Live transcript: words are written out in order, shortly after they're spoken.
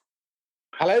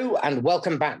Hello and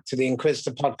welcome back to the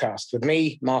Inquisitor podcast with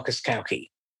me, Marcus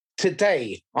Cauchi.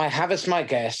 Today, I have as my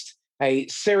guest a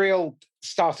serial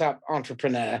startup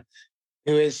entrepreneur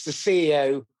who is the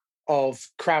CEO of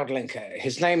Crowdlinker.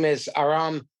 His name is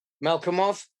Aram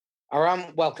Melkumov.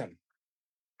 Aram, welcome.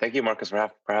 Thank you, Marcus, for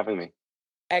having me.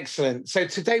 Excellent. So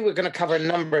today we're going to cover a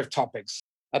number of topics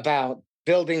about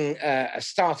building a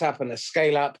startup and a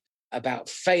scale-up, about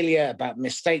failure, about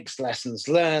mistakes, lessons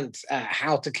learned,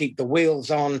 how to keep the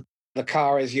wheels on the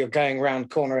car as you're going around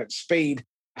corner at speed,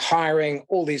 hiring,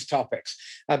 all these topics.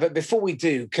 But before we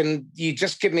do, can you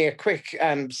just give me a quick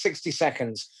 60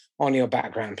 seconds on your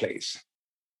background, please?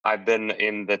 I've been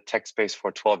in the tech space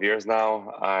for 12 years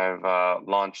now. I've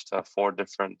launched 4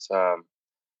 different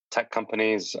tech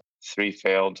companies, 3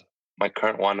 failed. My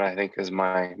current one, I think, is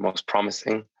my most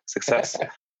promising success.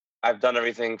 I've done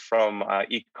everything from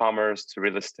e-commerce to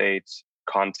real estate,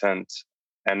 content,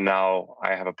 and now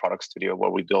I have a product studio where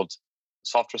we build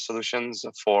software solutions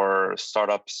for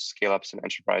startups, scale-ups, and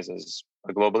enterprises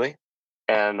globally.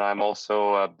 And I'm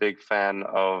also a big fan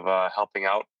of helping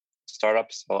out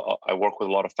startups. I work with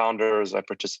a lot of founders. I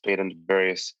participate in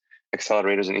various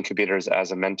accelerators and incubators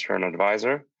as a mentor and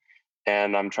advisor.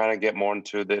 And I'm trying to get more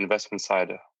into the investment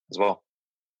side as well.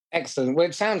 Excellent. Well,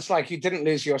 it sounds like you didn't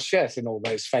lose your shirt in all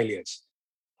those failures.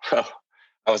 Well,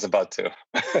 I was about to.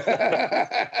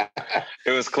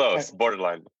 It was close,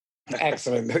 borderline.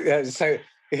 Excellent. So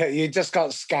you just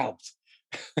got scalped.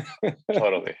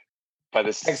 Totally. By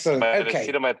the seat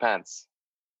of my pants.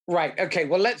 Right. Okay.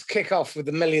 Well, let's kick off with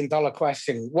the $1 million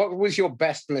question. What was your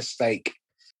best mistake?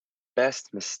 Best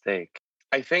mistake.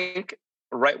 I think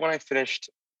right when I finished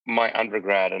my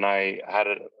undergrad and I had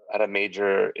a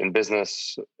major in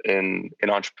business, in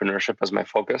entrepreneurship as my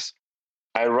focus,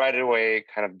 I right away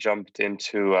kind of jumped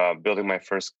into building my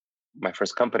first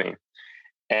company.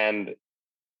 And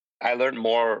I learned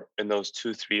more in those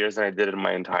 2-3 years than I did in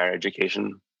my entire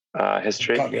education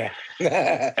history. God,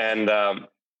 yeah. And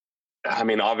I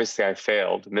mean, obviously I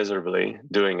failed miserably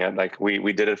doing it. Like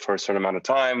we did it for a certain amount of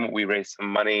time. We raised some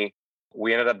money.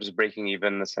 We ended up just breaking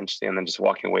even essentially and then just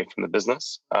walking away from the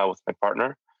business with my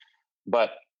partner.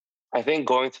 But I think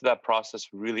going through that process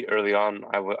really early on,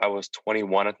 I was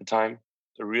 21 at the time,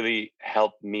 to really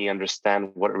help me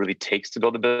understand what it really takes to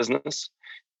build a business.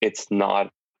 It's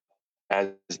not as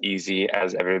easy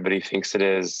as everybody thinks it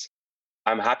is.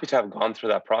 I'm happy to have gone through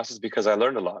that process because I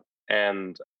learned a lot.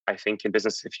 And I think in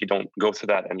business, if you don't go through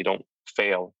that and you don't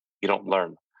fail, you don't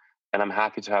learn. And I'm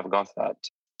happy to have gone through that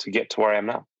to get to where I am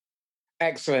now.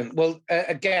 Excellent. Well,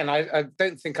 again, I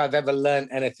don't think I've ever learned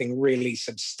anything really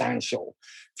substantial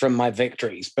from my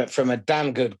victories, but from a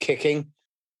damn good kicking,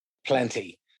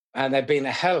 plenty. And there've been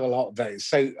a hell of a lot of those.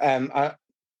 So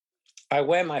I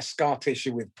wear my scar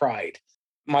tissue with pride.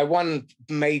 My one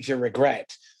major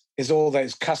regret is all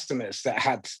those customers that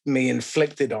had me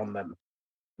inflicted on them,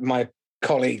 my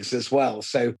colleagues as well.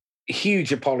 So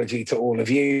huge apology to all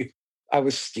of you. I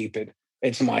was stupid.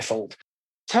 It's my fault.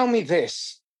 Tell me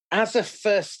this. As a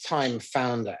first-time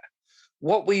founder,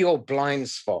 what were your blind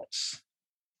spots?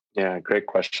 Yeah, great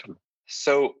question.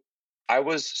 So I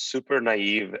was super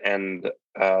naive and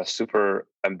super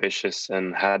ambitious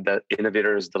and had that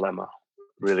innovator's dilemma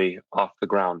really off the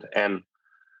ground. And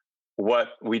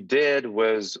what we did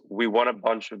was we won a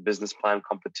bunch of business plan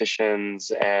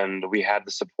competitions and we had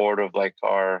the support of like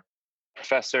our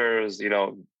professors,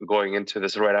 going into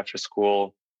this right after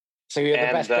school. So you're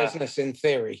the best business in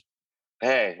theory.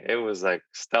 Hey, it was like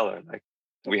stellar. Like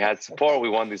we had support, we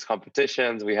won these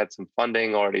competitions, we had some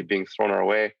funding already being thrown our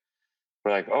way.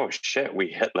 We're like, oh shit, we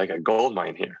hit like a gold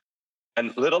mine here.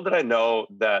 And little did I know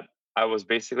that I was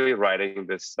basically riding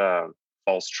this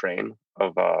false train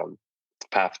of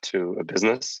path to a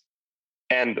business.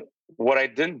 And what I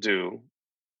didn't do,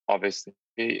 obviously,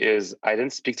 is I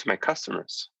didn't speak to my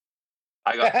customers.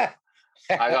 I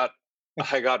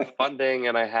got funding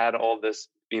and I had all this,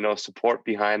 support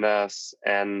behind us.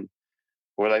 And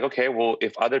we're like, okay, well,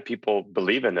 if other people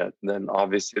believe in it, then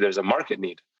obviously there's a market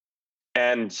need.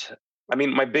 And I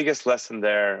mean, my biggest lesson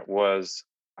there was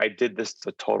I did this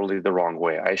totally the wrong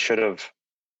way. I should have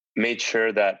made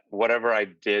sure that whatever I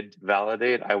did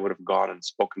validate, I would have gone and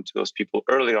spoken to those people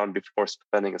early on before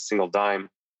spending a single dime.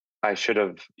 I should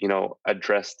have,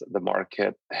 addressed the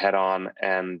market head on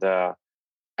and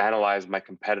analyzed my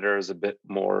competitors a bit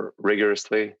more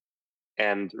rigorously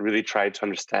and really tried to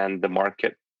understand the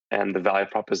market and the value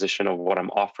proposition of what I'm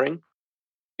offering.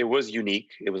 It was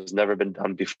unique. It was never been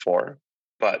done before,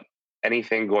 but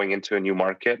anything going into a new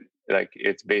market, like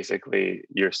it's basically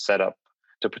you're set up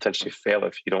to potentially fail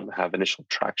if you don't have initial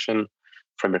traction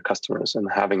from your customers,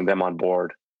 and having them on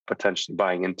board potentially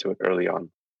buying into it early on.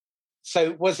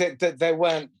 So was it that there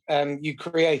weren't, you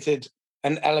created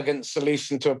an elegant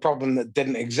solution to a problem that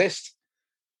didn't exist?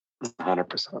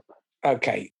 100%.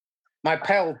 Okay. My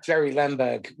pal, Jerry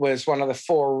Lemberg, was one of the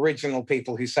 4 original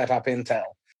people who set up Intel.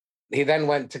 He then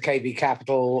went to KB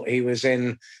Capital. He was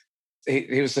the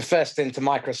first into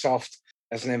Microsoft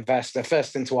as an investor,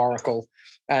 first into Oracle.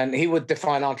 And he would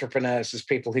define entrepreneurs as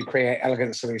people who create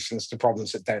elegant solutions to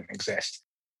problems that don't exist.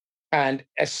 And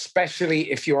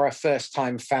especially if you're a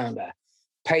first-time founder,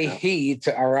 pay heed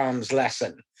to Aram's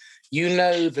lesson. You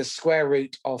know the square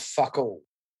root of fuck all.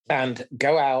 And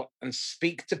go out and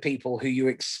speak to people who you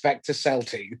expect to sell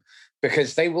to,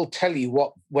 because they will tell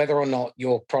you whether or not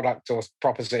your product or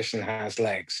proposition has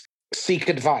legs. Seek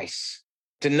advice.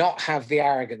 Do not have the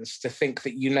arrogance to think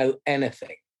that you know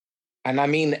anything. And I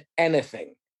mean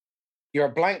anything. You're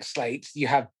a blank slate. You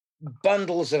have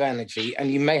bundles of energy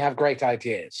and you may have great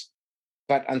ideas.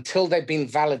 But until they've been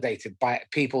validated by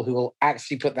people who will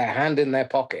actually put their hand in their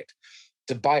pocket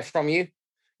to buy from you,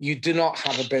 you do not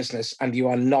have a business and you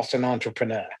are not an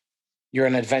entrepreneur. You're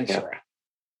an adventurer.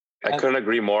 I couldn't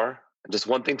agree more. Just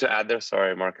one thing to add there.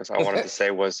 Sorry, Marcus. I wanted to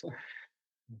say was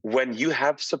when you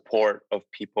have support of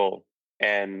people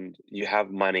and you have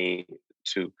money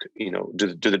to,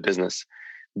 do the business,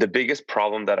 the biggest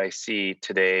problem that I see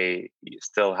today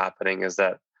still happening is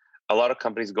that a lot of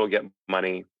companies go get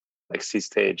money like seed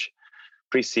stage,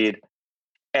 pre-seed,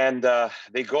 and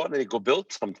they go and they go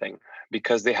build something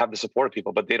because they have the support of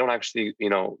people, but they don't actually,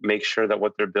 make sure that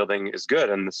what they're building is good.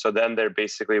 And so then they're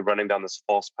basically running down this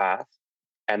false path,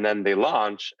 and then they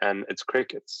launch and it's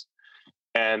crickets.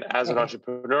 And as an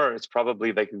entrepreneur, it's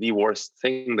probably like the worst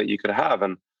thing that you could have.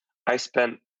 And I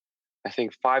spent, I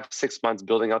think, 5-6 months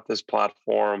building out this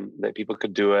platform that people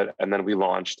could do it. And then we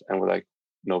launched and we're like,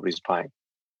 nobody's buying.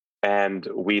 And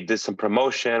we did some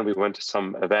promotion. We went to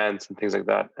some events and things like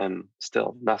that, and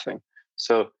still nothing.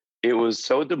 So it was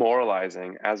so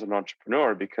demoralizing as an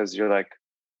entrepreneur because you're like,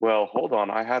 well, hold on.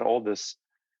 I had all this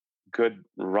good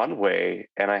runway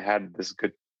and I had this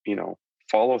good,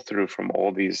 follow through from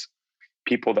all these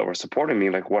people that were supporting me.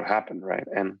 Like, what happened, right?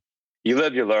 And you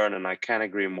live, you learn. And I can't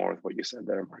agree more with what you said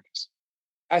there, Marcus.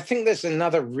 I think there's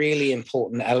another really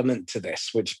important element to this,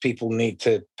 which people need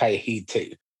to pay heed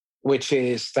to, which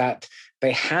is that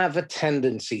they have a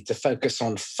tendency to focus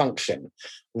on function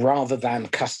rather than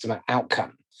customer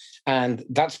outcome. And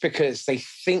that's because they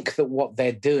think that what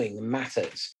they're doing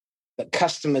matters, that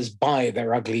customers buy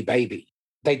their ugly baby.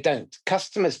 They don't.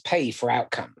 Customers pay for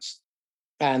outcomes,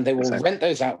 and they will rent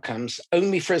those outcomes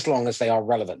only for as long as they are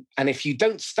relevant. And if you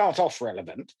don't start off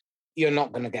relevant, you're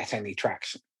not going to get any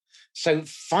traction. So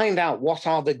find out what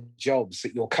are the jobs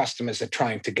that your customers are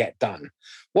trying to get done.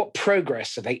 What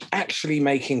progress are they actually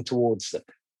making towards them?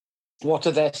 What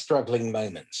are their struggling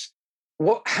moments?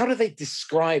 How do they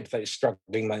describe those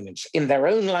struggling moments in their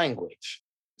own language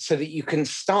so that you can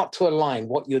start to align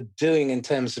what you're doing in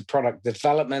terms of product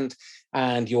development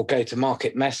and your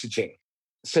go-to-market messaging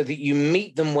so that you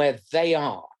meet them where they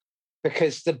are?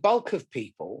 Because the bulk of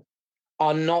people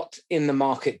are not in the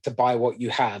market to buy what you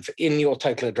have in your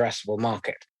total addressable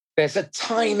market. There's a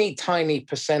tiny, tiny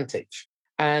percentage.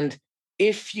 And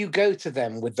if you go to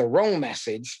them with the wrong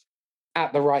message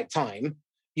at the right time,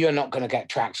 you're not going to get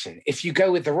traction. If you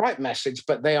go with the right message,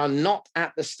 but they are not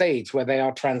at the stage where they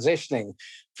are transitioning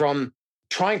from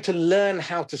trying to learn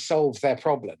how to solve their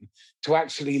problem to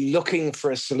actually looking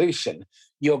for a solution,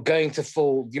 your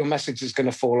message is going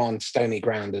to fall on stony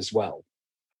ground as well.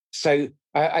 So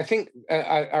I think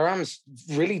Aram's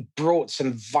really brought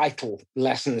some vital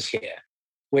lessons here,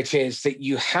 which is that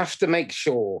you have to make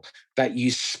sure that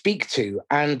you speak to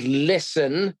and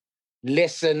listen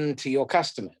to your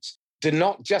customers. Do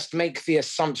not just make the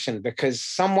assumption because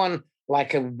someone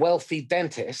like a wealthy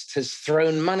dentist has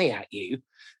thrown money at you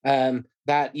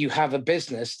that you have a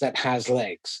business that has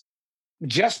legs.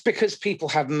 Just because people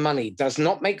have money does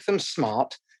not make them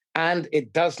smart, and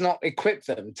it does not equip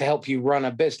them to help you run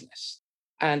a business.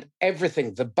 And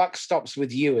the buck stops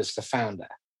with you as the founder.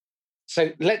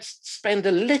 So let's spend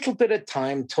a little bit of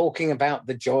time talking about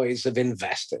the joys of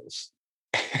investors.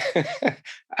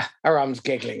 Aram's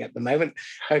giggling at the moment.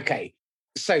 Okay,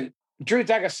 so Drew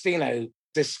D'Agostino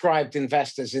described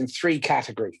investors in 3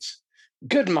 categories: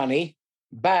 good money,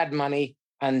 bad money,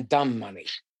 and dumb money.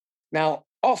 Now,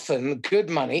 often good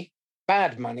money,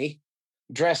 bad money,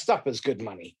 dressed up as good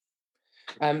money.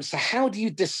 So how do you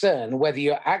discern whether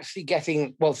you're actually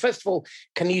getting, well, first of all,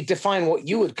 can you define what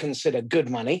you would consider good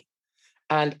money?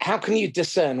 And how can you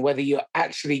discern whether you're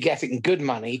actually getting good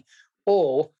money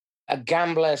or a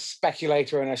gambler,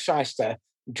 speculator, and a shyster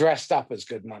dressed up as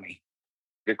good money?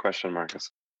 Good question, Marcus.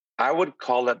 I would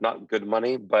call it not good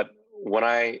money, but when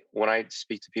I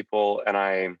speak to people and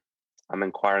I'm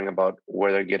inquiring about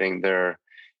where they're getting their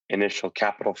initial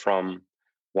capital from,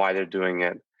 why they're doing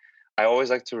it, I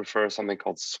always like to refer to something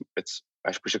called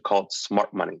we should call it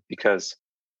smart money, because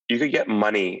you could get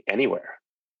money anywhere.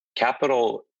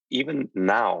 Capital, even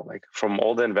now, like from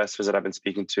all the investors that I've been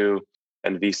speaking to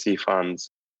and VC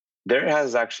funds, there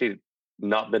has actually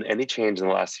not been any change in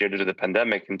the last year due to the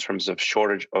pandemic in terms of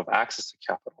shortage of access to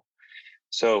capital.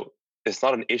 So it's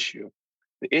not an issue.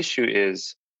 The issue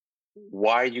is,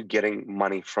 why are you getting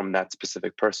money from that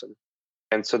specific person?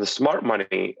 And so the smart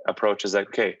money approach is like,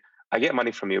 okay, I get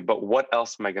money from you, but what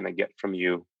else am I going to get from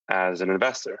you as an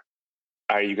investor?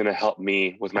 Are you going to help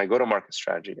me with my go-to-market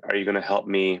strategy? Are you going to help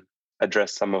me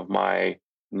address some of my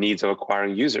needs of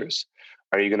acquiring users?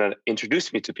 Are you going to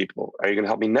introduce me to people? Are you going to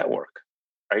help me network?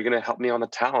 Are you going to help me on the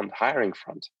talent hiring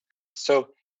front? So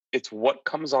it's what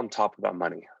comes on top of that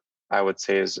money, I would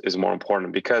say, is more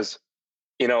important, because,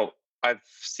 I've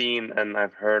seen and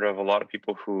I've heard of a lot of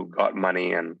people who got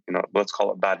money and, let's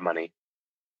call it bad money,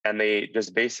 and they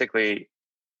just basically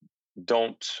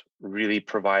don't really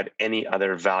provide any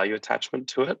other value attachment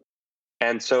to it.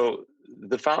 And so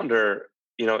the founder,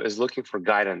 is looking for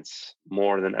guidance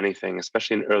more than anything,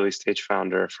 especially an early stage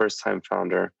founder, first time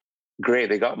founder. Great,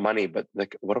 they got money, but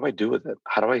like, what do I do with it?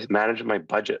 How do I manage my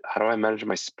budget? How do I manage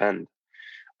my spend?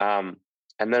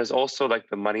 And there's also like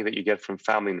the money that you get from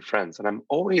family and friends. And I'm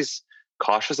always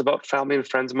cautious about family and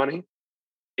friends money.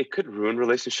 It could ruin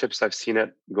relationships. I've seen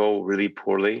it go really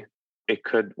poorly. It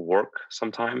could work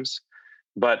sometimes,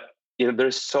 but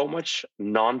there's so much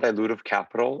non-dilutive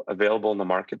capital available in the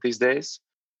market these days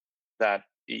that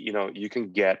you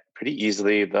can get pretty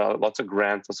easily. Lots of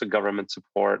grants, lots of government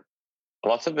support,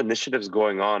 lots of initiatives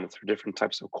going on through different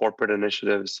types of corporate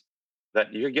initiatives,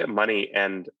 that you get money,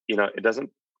 and it doesn't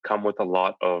come with a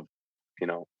lot of you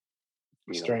know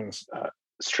you know Strings.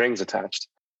 strings attached.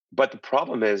 But the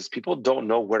problem is, people don't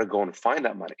know where to go and find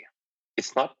that money.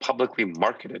 It's not publicly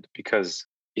marketed, because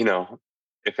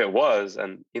if it was,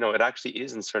 and it actually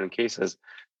is in certain cases,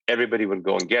 everybody would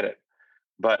go and get it.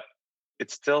 But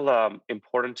it's still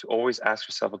important to always ask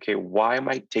yourself, okay, why am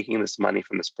I taking this money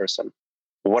from this person?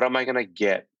 What am I going to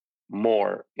get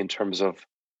more in terms of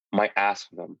my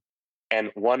ask of them? And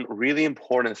one really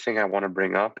important thing I want to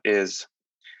bring up is,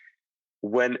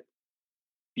 when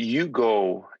you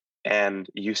go and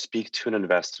you speak to an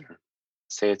investor,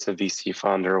 say it's a VC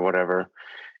fund or whatever,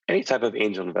 any type of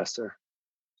angel investor,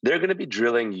 they're going to be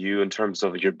drilling you in terms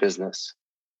of your business.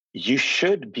 You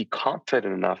should be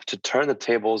confident enough to turn the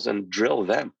tables and drill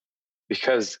them,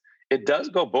 because it does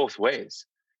go both ways.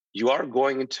 You are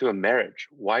going into a marriage.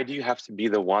 Why do you have to be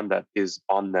the one that is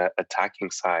on the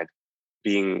attacking side,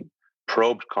 being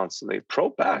probed constantly?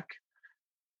 Probe back.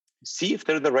 See if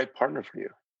they're the right partner for you.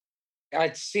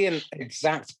 I'd see an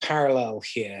exact parallel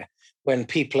here when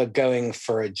people are going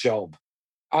for a job.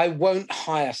 I won't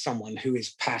hire someone who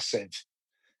is passive.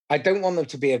 I don't want them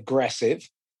to be aggressive,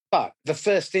 but the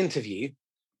first interview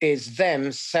is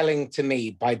them selling to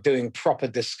me by doing proper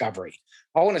discovery.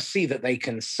 I want to see that they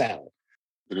can sell.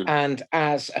 Mm-hmm. And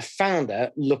as a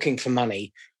founder looking for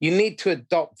money, you need to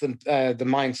adopt the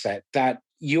mindset that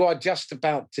you are just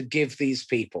about to give these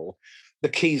people the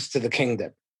keys to the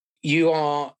kingdom. You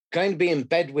are going to be in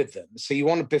bed with them. So you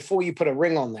want to, before you put a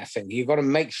ring on their finger, you've got to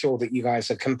make sure that you guys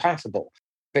are compatible,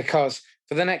 because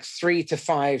for the next 3 to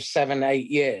 5, 7, 8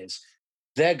 years,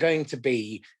 they're going to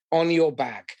be on your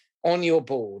back, on your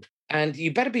board. And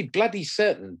you better be bloody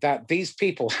certain that these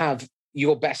people have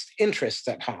your best interests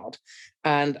at heart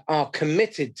and are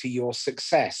committed to your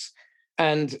success.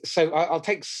 And so I'll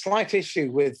take slight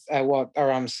issue with what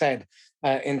Aram said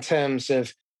in terms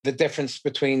of the difference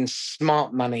between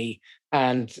smart money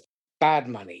and bad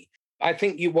money. I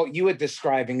think what you were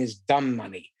describing is dumb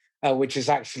money, which is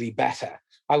actually better.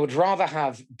 I would rather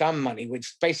have dumb money,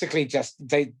 which basically just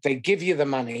they give you the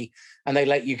money and they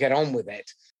let you get on with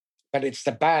it. But it's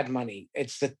the bad money.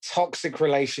 It's the toxic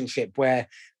relationship where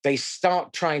they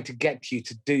start trying to get you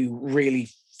to do really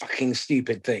fucking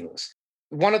stupid things.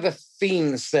 One of the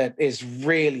themes that is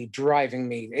really driving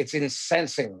me, it's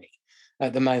incensing me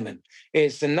at the moment,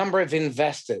 is the number of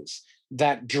investors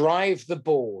that drive the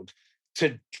board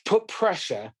to put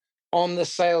pressure on the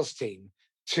sales team,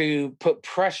 to put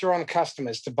pressure on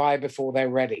customers to buy before they're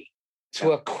ready,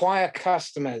 to acquire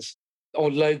customers or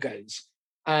logos,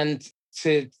 and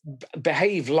to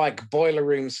behave like boiler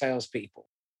room salespeople.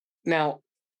 Now,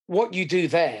 what you do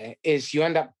there is you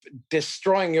end up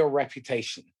destroying your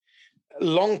reputation.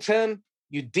 Long term,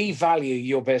 you devalue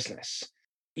your business.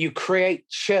 You create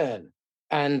churn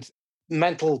and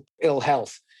mental ill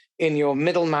health in your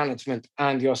middle management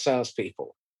and your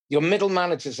salespeople. Your middle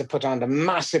managers are put under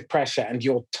massive pressure, and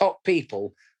your top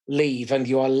people leave, and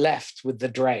you are left with the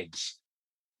dregs.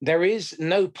 There is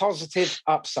no positive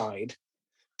upside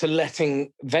to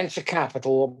letting venture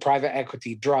capital or private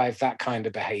equity drive that kind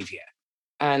of behavior.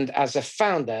 And as a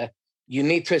founder, you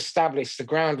need to establish the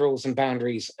ground rules and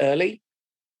boundaries early,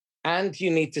 and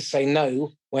you need to say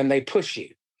no when they push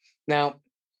you. Now,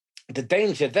 the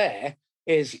danger there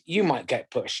is you might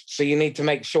get pushed. So you need to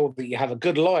make sure that you have a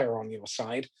good lawyer on your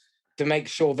side to make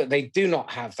sure that they do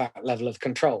not have that level of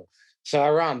control. So,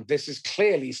 Aram, this is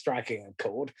clearly striking a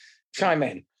chord. Chime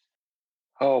in.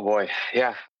 Oh boy,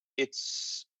 yeah,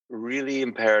 it's really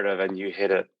imperative, and you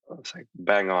hit it. It's like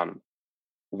bang on.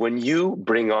 When you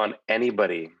bring on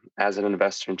anybody as an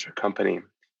investor into your company,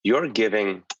 you're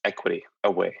giving equity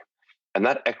away, and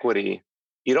that equity,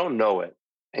 you don't know it,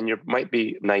 and you might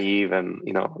be naive and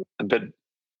a bit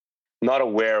not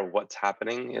aware of what's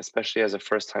happening, especially as a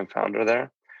first-time founder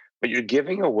there. But you're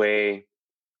giving away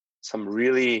some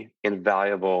really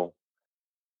invaluable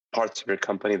parts of your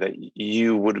company that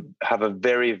you would have a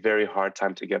very, very hard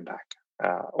time to get back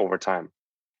over time.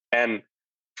 And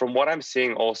from what I'm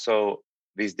seeing also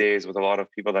these days with a lot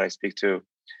of people that I speak to,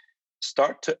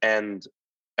 start to end,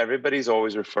 everybody's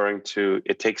always referring to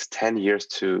it takes 10 years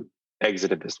to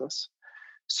exit a business.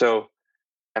 So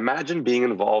imagine being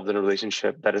involved in a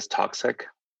relationship that is toxic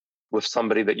with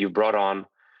somebody that you brought on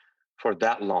for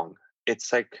that long.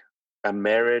 It's like a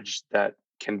marriage that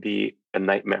can be a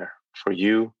nightmare for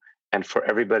you and for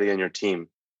everybody on your team.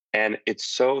 And it's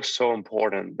so, so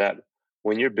important that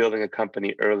when you're building a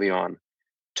company early on,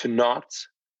 to not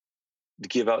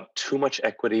give out too much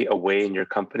equity away in your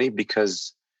company,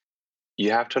 because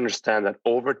you have to understand that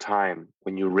over time,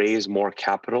 when you raise more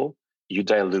capital, you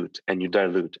dilute and you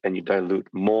dilute and you dilute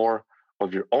more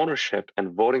of your ownership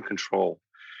and voting control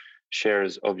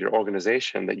shares of your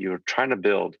organization that you're trying to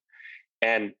build.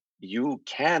 And you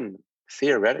can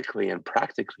theoretically and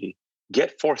practically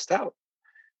get forced out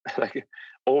like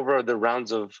over the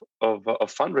rounds of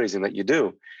fundraising that you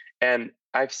do. And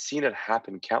I've seen it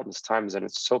happen countless times, and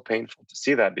it's so painful to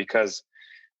see that, because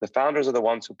the founders are the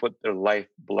ones who put their life,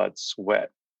 blood,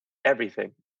 sweat,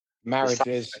 everything,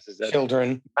 Marriages,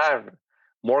 children,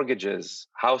 mortgages,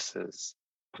 houses,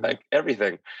 like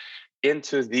everything,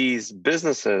 into these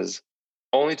businesses,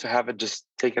 only to have it just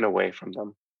taken away from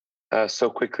them so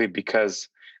quickly because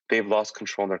they've lost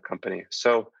control in their company.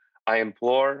 So I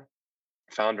implore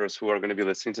founders who are going to be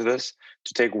listening to this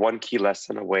to take one key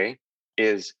lesson away: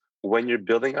 is when you're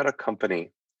building out a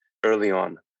company early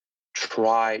on,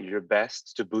 try your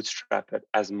best to bootstrap it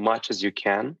as much as you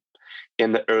can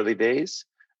in the early days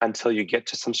until you get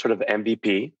to some sort of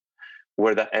MVP,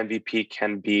 where that MVP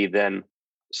can be then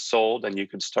sold and you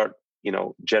can start,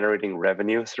 generating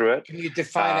revenue through it. Can you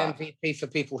define MVP for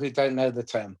people who don't know the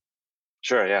term?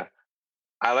 Sure, yeah.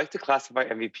 I like to classify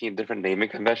MVP in different naming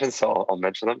conventions, so I'll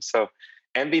mention them. So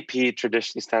MVP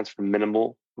traditionally stands for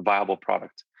minimal viable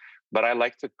product, but I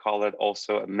like to call it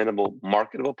also a minimal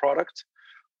marketable product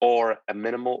or a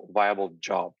minimal viable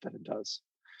job that it does.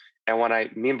 And what I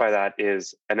mean by that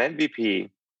is an MVP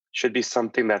should be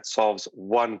something that solves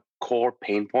one core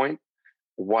pain point,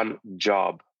 one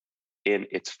job in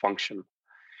its function.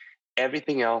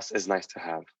 Everything else is nice to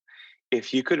have.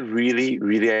 If you could really,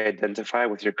 really identify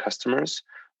with your customers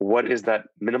what is that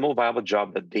minimal viable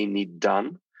job that they need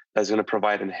done, that's going to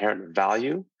provide inherent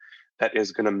value, that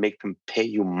is going to make them pay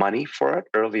you money for it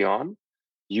early on,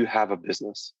 you have a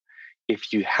business.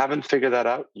 If you haven't figured that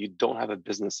out, you don't have a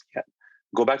business yet.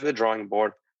 Go back to the drawing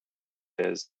board.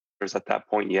 There's at that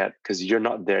point yet, because you're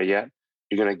not there yet.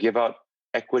 You're going to give out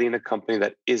equity in a company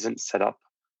that isn't set up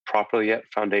properly yet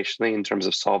foundationally in terms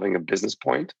of solving a business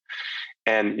point,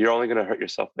 and you're only going to hurt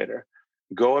yourself later.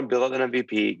 Go and build out an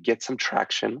MVP, get some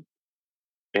traction,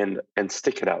 and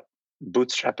stick it out.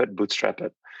 Bootstrap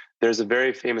it. There's a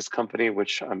very famous company,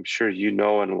 which I'm sure you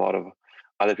know and a lot of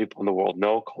other people in the world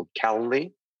know, called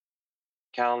Calendly.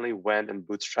 Calendly went and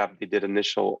bootstrapped. They did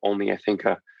initial only, I think,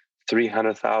 a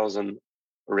 300,000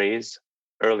 raise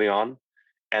early on,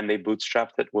 and they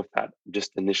bootstrapped it with that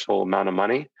just initial amount of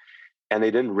money. And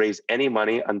they didn't raise any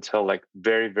money until like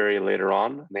very, very later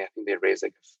on. I think they raised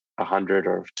like 100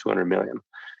 or 200 million,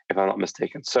 if I'm not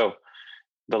mistaken. So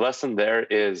the lesson there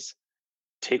is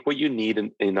take what you need,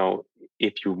 and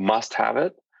if you must have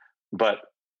it, but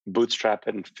bootstrap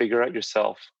it and figure out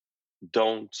yourself.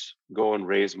 Don't go and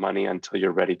raise money until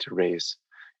you're ready to raise,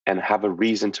 and have a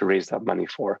reason to raise that money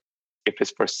for. If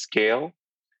it's for scale,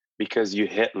 because you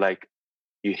hit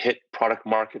product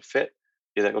market fit,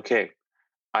 you're like, okay,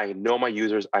 I know my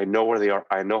users, I know where they are,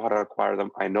 I know how to acquire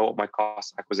them, I know what my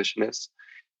cost acquisition is.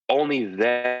 Only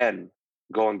then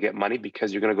go and get money,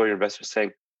 because you're going to go to your investors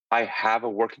saying, I have a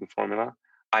working formula.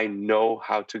 I know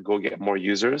how to go get more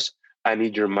users. I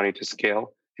need your money to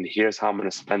scale, and here's how I'm going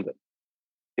to spend it.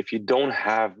 If you don't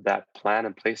have that plan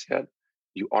in place yet,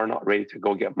 you are not ready to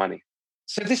go get money.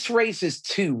 So this raises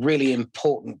two really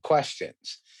important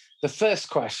questions. The first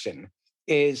question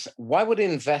is, why would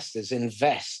investors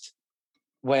invest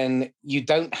when you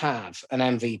don't have an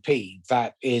MVP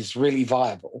that is really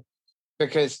viable?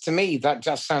 Because to me, that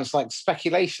just sounds like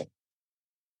speculation.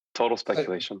 Total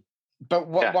speculation. But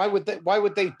why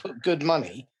would they put good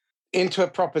money into a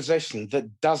proposition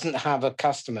that doesn't have a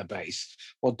customer base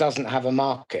or doesn't have a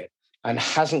market and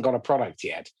hasn't got a product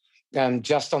yet,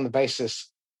 just on the basis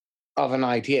of an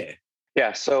idea?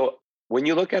 Yeah. So when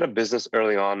you look at a business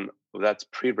early on that's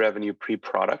pre-revenue,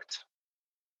 pre-product,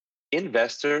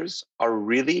 investors are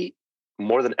really,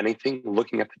 more than anything,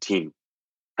 looking at the team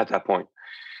at that point.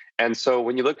 And so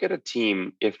when you look at a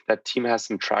team, if that team has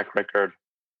some track record,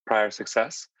 prior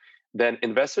success, then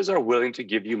investors are willing to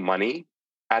give you money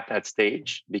at that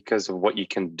stage because of what you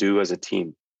can do as a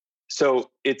team.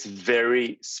 So it's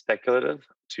very speculative,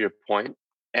 to your point.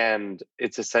 And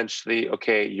it's essentially,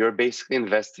 okay, you're basically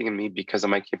investing in me because of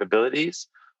my capabilities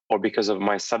or because of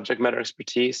my subject matter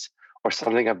expertise or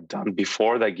something I've done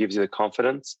before that gives you the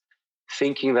confidence,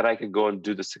 thinking that I could go and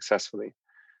do this successfully.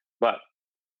 But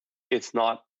it's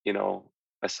not,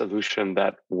 a solution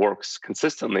that works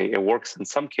consistently. It works in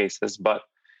some cases, but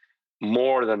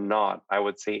more than not, I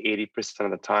would say 80%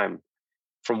 of the time,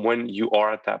 from when you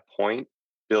are at that point,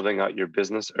 building out your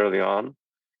business early on,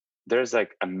 there's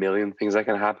like a million things that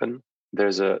can happen.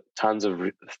 There's tons of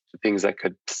things that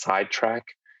could sidetrack.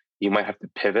 You might have to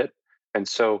pivot. And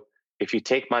so if you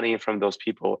take money from those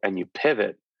people and you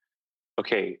pivot,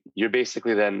 okay, you're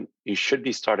basically then, you should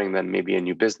be starting then maybe a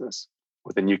new business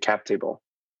with a new cap table.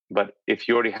 But if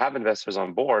you already have investors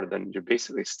on board, then you're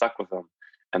basically stuck with them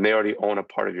and they already own a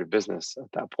part of your business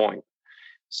at that point.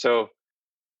 So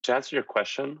to answer your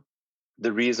question,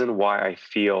 the reason why I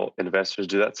feel investors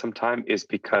do that sometimes is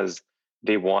because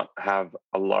they want to have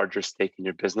a larger stake in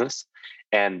your business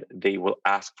and they will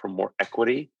ask for more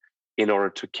equity in order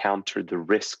to counter the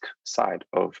risk side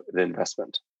of the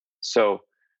investment. So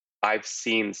I've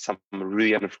seen some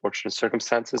really unfortunate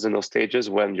circumstances in those stages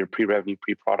when you're pre-revenue,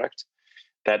 pre-product,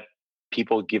 that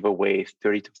people give away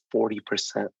 30 to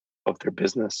 40% of their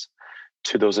business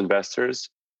to those investors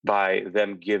by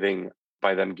them getting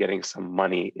some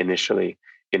money initially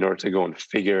in order to go and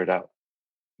figure it out.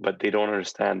 But they don't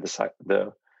understand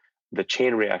the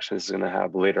chain reaction this is going to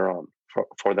have later on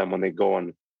for them when they go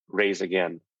and raise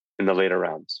again in the later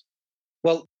rounds.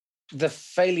 Well, the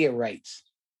failure rate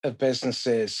of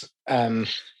businesses who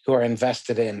are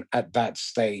invested in at that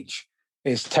stage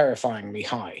is terrifyingly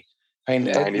high. I mean,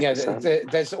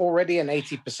 there's already an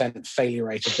 80% failure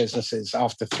rate of businesses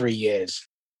after 3 years.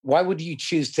 Why would you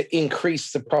choose to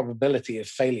increase the probability of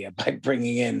failure by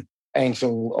bringing in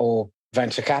angel or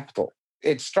venture capital?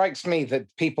 It strikes me that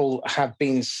people have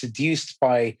been seduced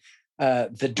by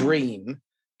the dream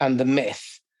and the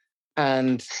myth.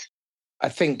 And I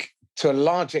think to a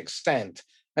large extent,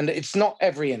 and it's not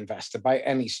every investor by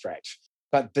any stretch,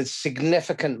 but the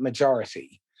significant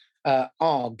majority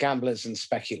are gamblers and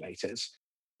speculators.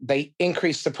 They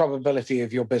increase the probability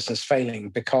of your business failing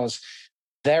because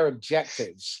their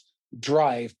objectives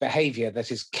drive behavior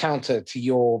that is counter to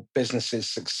your business's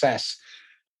success.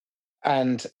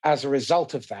 And as a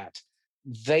result of that,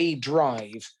 they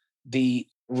drive the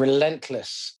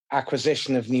relentless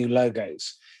acquisition of new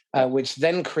logos, which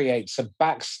then creates a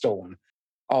backstorm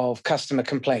of customer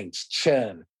complaints,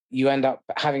 churn. You end up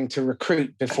having to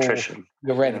recruit before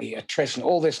you're ready, attrition,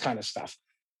 all this kind of stuff.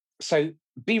 So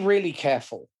be really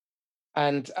careful.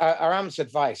 And Aram's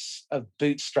advice of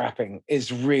bootstrapping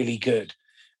is really good.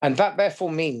 And that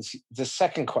therefore means the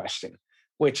second question,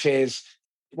 which is,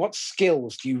 what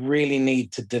skills do you really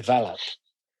need to develop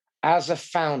as a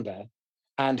founder?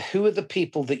 And who are the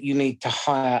people that you need to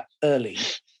hire early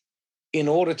in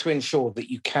order to ensure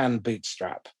that you can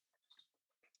bootstrap?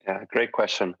 Yeah, great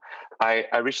question.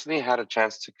 I recently had a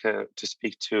chance to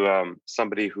speak to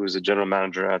somebody who's a general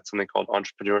manager at something called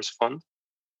Entrepreneurs Fund.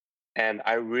 And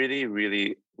I really,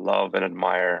 really love and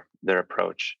admire their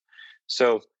approach.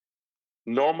 So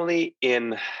normally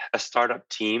in a startup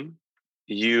team,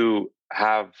 you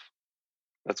have,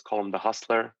 let's call them the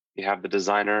hustler, you have the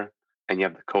designer, and you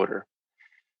have the coder.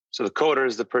 So the coder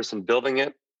is the person building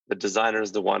it. The designer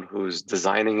is the one who's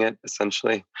designing it,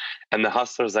 essentially. And the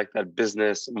hustler is like that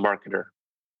business marketer.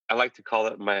 I like to call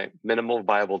it my minimal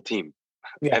viable team.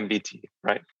 Yeah. MBT,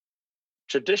 right?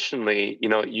 Traditionally,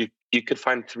 you could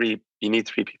find you need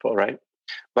three people, right?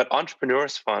 But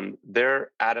Entrepreneurs Fund,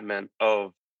 they're adamant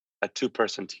of a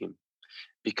two-person team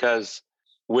because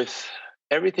with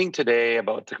everything today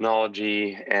about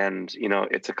technology and,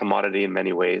 it's a commodity in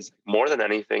many ways, more than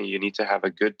anything, you need to have a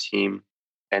good team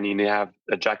and you need to have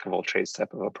a jack of all trades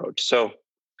type of approach. So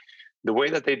the way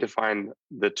that they define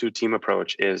the two-team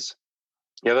approach is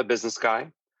you have a business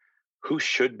guy who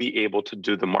should be able to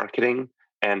do the marketing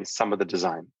and some of the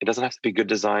design. It doesn't have to be good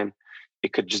design.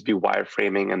 It could just be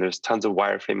wireframing. And there's tons of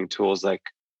wireframing tools like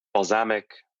Balsamiq,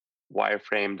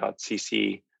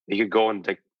 wireframe.cc. You could go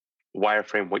and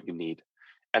wireframe what you need.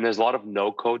 And there's a lot of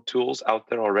no-code tools out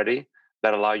there already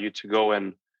that allow you to go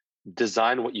and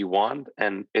design what you want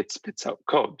and it spits out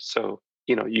code. So,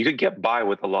 you could get by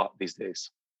with a lot these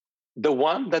days. The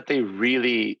one that they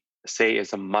really say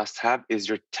is a must-have is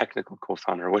your technical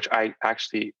co-founder, which I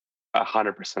actually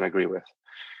 100% agree with.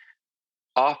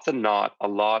 Often not, a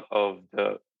lot of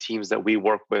the teams that we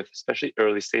work with, especially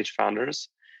early stage founders,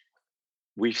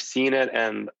 we've seen it,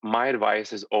 and my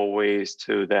advice is always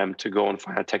to them to go and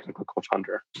find a technical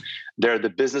co-founder. They're the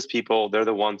business people, they're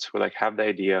the ones who have the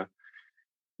idea,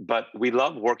 but we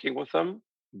love working with them.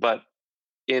 But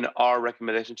in our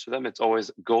recommendation to them, it's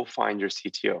always go find your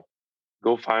CTO.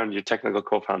 Go find your technical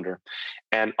co-founder.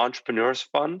 And Entrepreneurs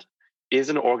Fund is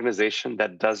an organization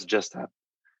that does just that.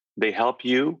 They help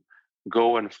you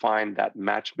go and find that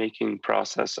matchmaking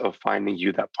process of finding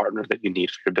you that partner that you need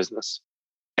for your business.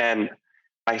 And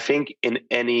I think in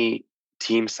any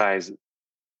team size,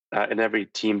 in every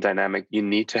team dynamic, you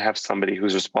need to have somebody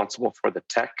who's responsible for the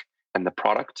tech and the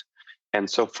product. And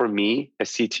so for me, a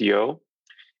CTO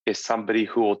is somebody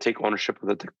who will take ownership of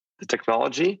the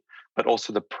technology, but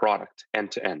also the product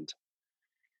end to end.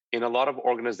 In a lot of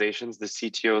organizations, the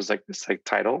CTO is like this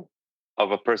title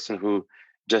of a person who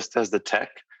just does the tech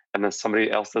and then somebody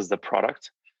else does the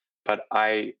product. But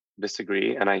I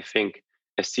disagree. And I think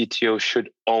a CTO should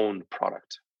own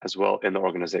product as well in the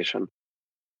organization.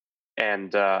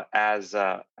 And as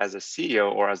a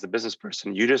CEO or as a business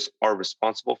person, you just are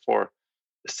responsible for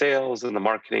the sales and the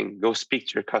marketing. Go speak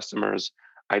to your customers,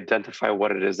 identify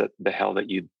what it is that the hell that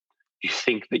you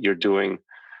think that you're doing,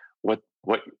 what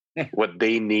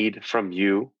they need from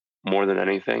you more than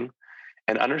anything,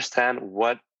 and understand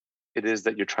what it is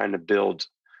that you're trying to build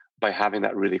by having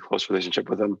that really close relationship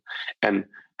with them, and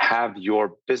have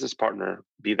your business partner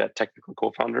be that technical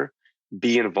co-founder,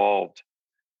 be involved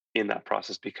in that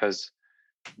process because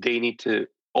they need to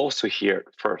also hear it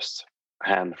first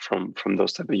hand from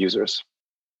those type of users.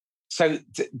 So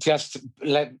just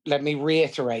let me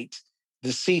reiterate, the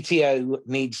CTO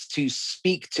needs to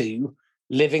speak to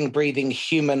living, breathing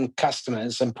human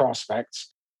customers and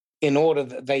prospects in order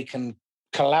that they can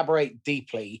collaborate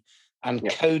deeply and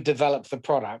co-develop the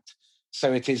product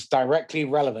so it is directly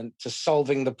relevant to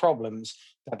solving the problems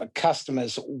that the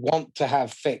customers want to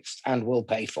have fixed and will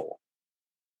pay for.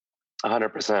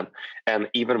 100%. And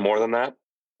even more than that,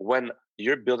 when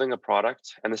you're building a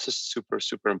product, and this is super,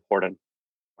 super important,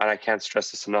 and I can't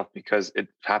stress this enough because it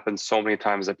happens so many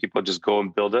times that people just go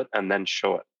and build it and then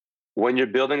show it. When you're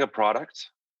building a product,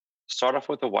 start off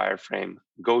with a wireframe,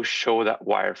 go show that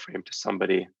wireframe to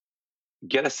somebody,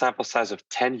 get a sample size of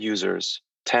 10 users,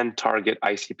 10 target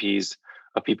ICPs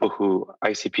of people who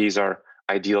ICPs are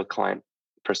ideal client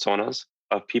personas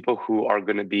of people who are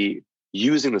going to be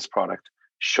using this product.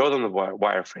 Show them the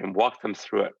wireframe, walk them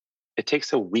through it. It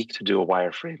takes a week to do a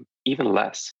wireframe, even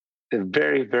less. It's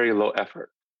very, very low effort.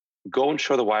 Go and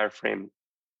show the wireframe,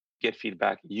 get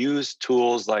feedback. Use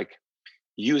tools like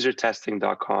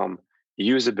usertesting.com,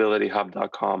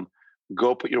 usabilityhub.com.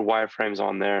 Go put your wireframes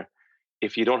on there.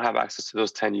 If you don't have access to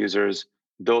those 10 users,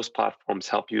 those platforms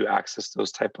help you access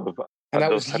those type of... And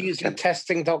that was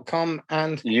usertesting.com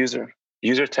and...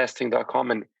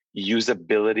 usertesting.com and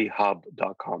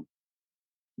usabilityhub.com.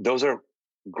 Those are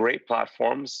great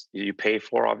platforms you pay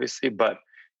for, obviously, but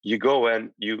you go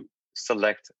in, you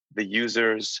select the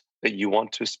users that you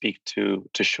want to speak to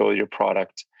show your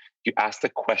product. You ask the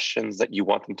questions that you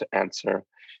want them to answer.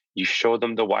 You show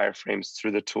them the wireframes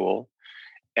through the tool,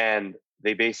 and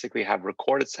they basically have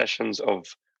recorded sessions of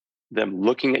them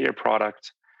looking at your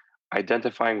product,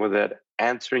 identifying with it,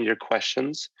 answering your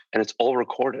questions, and it's all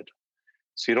recorded.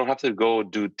 So you don't have to go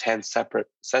do 10 separate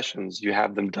sessions. You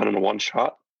have them done in one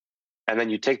shot. And then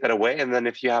you take that away. And then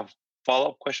if you have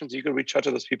follow-up questions, you can reach out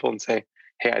to those people and say,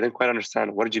 hey, I didn't quite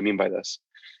understand. What did you mean by this?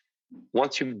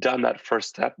 Once you've done that first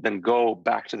step, then go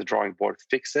back to the drawing board,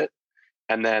 fix it.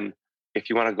 And then if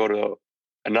you want to go to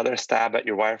another stab at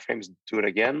your wireframes, do it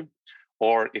again.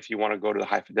 Or if you want to go to the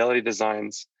high fidelity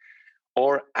designs,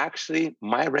 Or actually,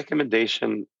 my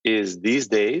recommendation is these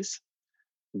days,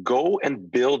 go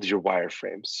and build your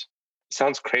wireframes.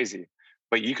 Sounds crazy,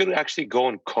 but you could actually go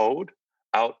and code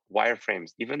out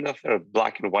wireframes, even if they're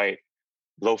black and white,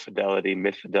 low fidelity,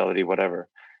 mid fidelity, whatever.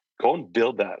 Go and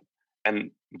build that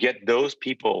and get those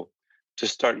people to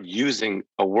start using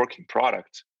a working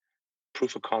product,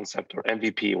 proof of concept or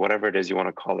MVP, whatever it is you want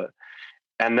to call it.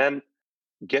 And then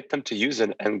get them to use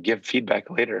it and give feedback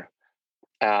later.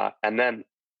 And then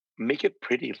make it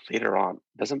pretty later on.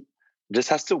 This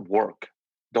has to work.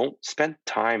 Don't spend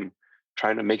time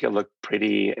trying to make it look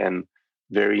pretty and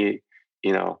very,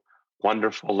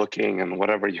 wonderful looking and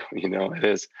whatever it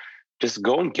is. Just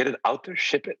go and get it out there,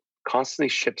 ship it, constantly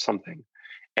ship something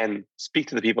and speak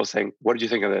to the people saying, what did you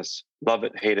think of this? Love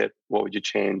it, hate it, what would you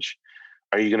change?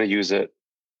 Are you going to use it?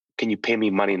 Can you pay me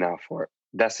money now for it?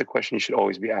 That's the question you should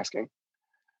always be asking.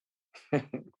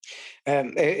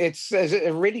 It's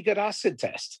a really good acid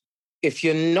test. If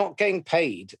you're not getting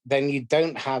paid, then you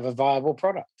don't have a viable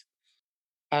product.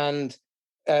 And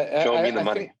show me the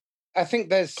money. I think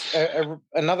there's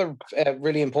another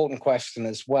really important question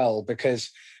as well,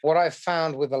 because what I've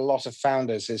found with a lot of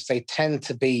founders is they tend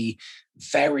to be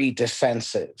very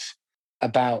defensive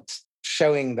about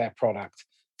showing their product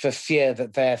for fear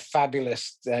that their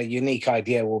fabulous, unique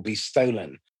idea will be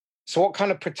stolen. So what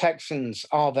kind of protections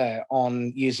are there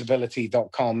on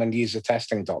usability.com and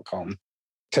usertesting.com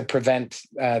to prevent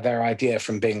their idea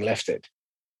from being lifted?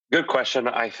 Good question.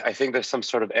 I think there's some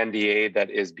sort of NDA that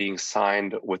is being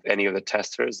signed with any of the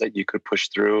testers that you could push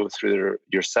through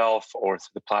yourself or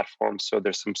through the platform. So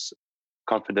there's some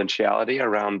confidentiality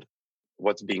around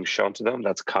what's being shown to them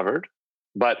that's covered.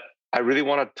 But I really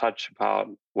want to touch about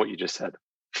what you just said.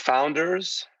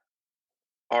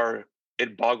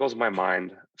 It boggles my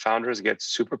mind. Founders get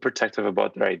super protective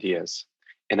about their ideas.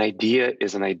 An idea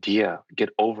is an idea. Get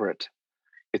over it.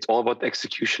 It's all about the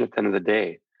execution at the end of the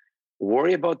day.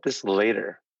 Worry about this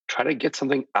later. Try to get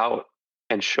something out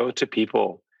and show it to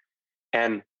people.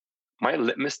 And my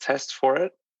litmus test for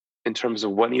it, in terms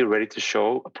of when you're ready to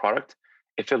show a product,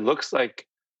 if it looks like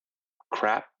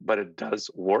crap, but it does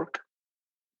work,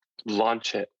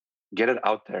 launch it. Get it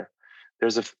out there.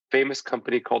 There's a famous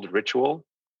company called Ritual,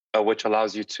 which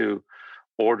allows you to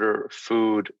order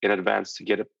food in advance to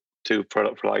get it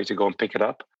for allow you to go and pick it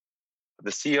up.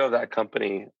 The CEO of that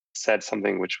company said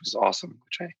something which was awesome,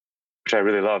 which I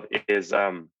really love, is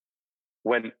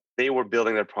when they were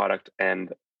building their product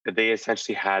and they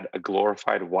essentially had a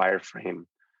glorified wireframe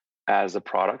as a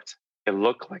product, it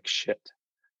looked like shit,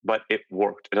 but it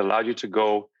worked. It allowed you to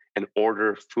go and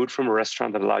order food from a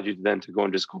restaurant that allowed you then to go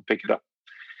and just go pick it up.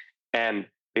 And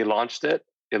they launched it.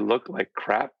 It looked like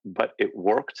crap, but it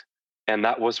worked. And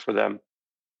that was for them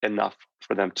enough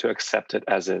for them to accept it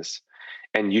as is.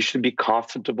 And you should be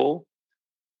comfortable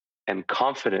and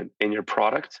confident in your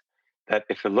product that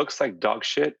if it looks like dog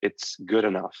shit, it's good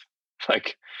enough.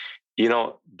 Like,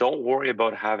 don't worry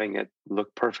about having it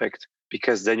look perfect,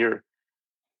 because then you're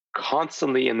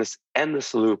constantly in this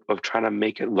endless loop of trying to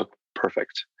make it look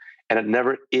perfect. And it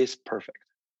never is perfect.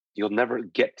 You'll never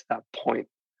get to that point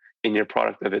in your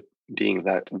product of it being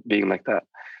like that.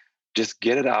 Just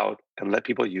get it out and let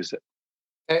people use it.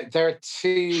 There are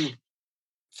two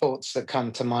thoughts that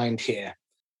come to mind here.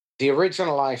 The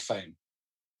original iPhone,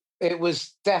 it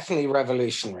was definitely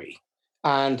revolutionary,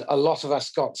 and a lot of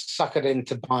us got suckered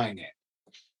into buying it.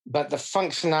 But the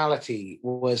functionality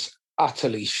was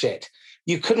utterly shit.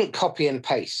 You couldn't copy and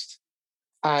paste.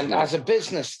 And as a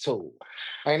business tool,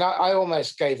 I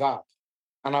almost gave up,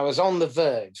 and I was on the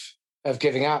verge of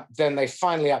giving up. Then they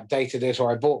finally updated it,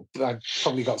 or I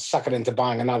probably got suckered into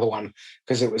buying another one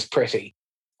because it was pretty.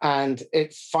 And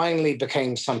it finally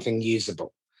became something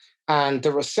usable. And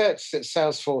the research that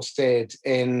Salesforce did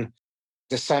in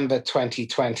December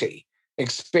 2020,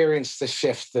 Experience the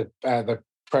Shift, the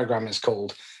program is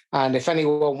called. And if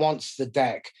anyone wants the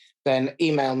deck, then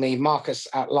email me,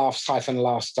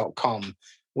 marcus@laughs-last.com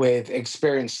with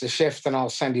Experience the Shift, and I'll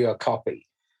send you a copy.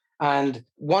 And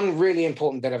one really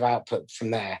important bit of output from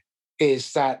there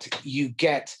is that you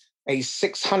get a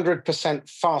 600%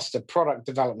 faster product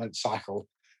development cycle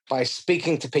by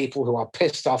speaking to people who are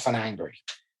pissed off and angry.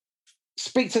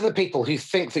 Speak to the people who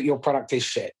think that your product is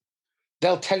shit.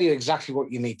 They'll tell you exactly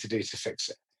what you need to do to fix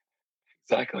it.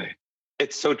 Exactly.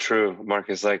 It's so true,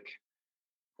 Marcus. Like,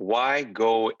 why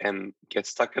go and get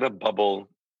stuck in a bubble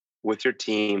with your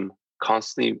team,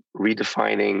 constantly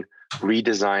redefining,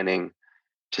 redesigning?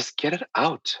 Just get it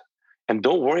out. And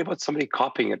don't worry about somebody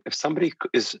copying it. If somebody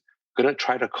is going to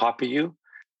try to copy you,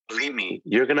 believe me,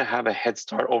 you're going to have a head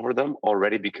start over them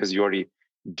already, because you already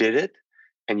did it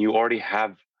and you already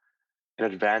have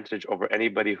an advantage over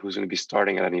anybody who's going to be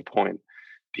starting at any point,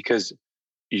 because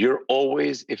you're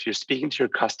always, if you're speaking to your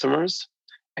customers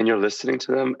and you're listening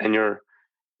to them and you're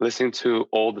listening to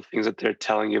all the things that they're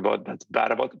telling you about that's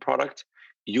bad about the product,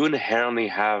 you inherently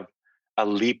have a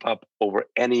leap up over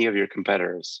any of your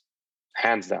competitors,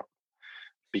 hands down.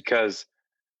 Because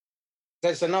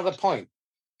there's another point.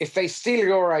 If they steal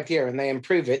your idea and they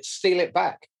improve it, steal it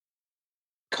back.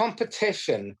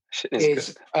 Competition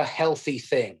is a healthy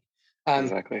thing.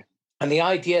 Exactly. And the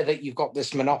idea that you've got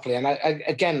this monopoly, and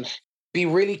again, be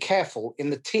really careful in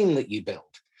the team that you build.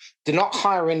 Do not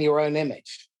hire in your own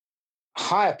image.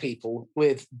 Hire people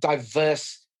with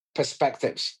diverse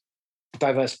perspectives,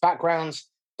 diverse backgrounds,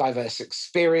 diverse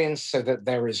experience, so that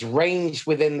there is range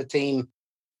within the team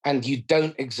and you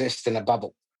don't exist in a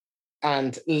bubble.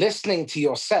 And listening to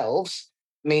yourselves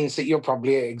means that you're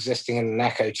probably existing in an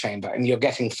echo chamber and you're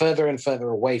getting further and further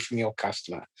away from your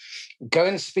customer. Go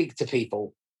and speak to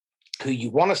people who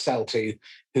you want to sell to,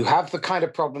 who have the kind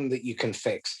of problem that you can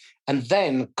fix, and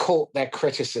then court their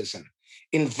criticism.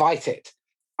 Invite it.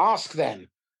 Ask them,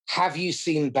 have you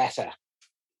seen better?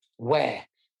 Where?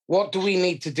 What do we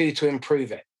need to do to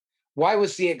improve it? Why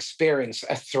was the experience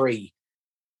a 3?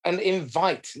 And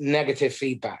invite negative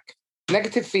feedback.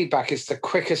 Negative feedback is the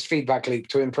quickest feedback loop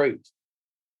to improve.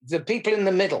 The people in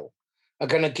the middle are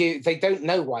going to give, they don't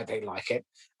know why they like it.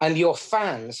 And your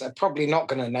fans are probably not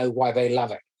going to know why they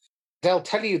love it. They'll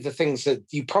tell you the things that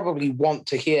you probably want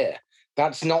to hear.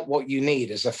 That's not what you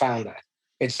need as a founder.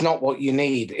 It's not what you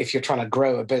need if you're trying to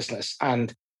grow a business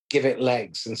and give it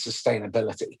legs and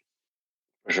sustainability.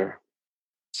 For sure.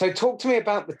 So talk to me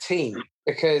about the team,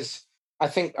 because I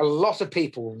think a lot of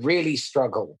people really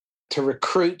struggle to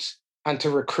recruit and to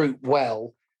recruit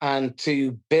well and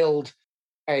to build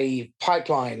a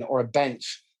pipeline or a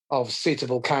bench of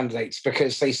suitable candidates,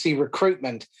 because they see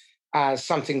recruitment as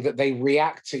something that they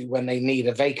react to when they need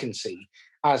a vacancy,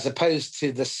 as opposed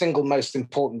to the single most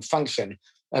important function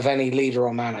of any leader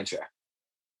or manager.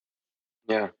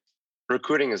 Yeah.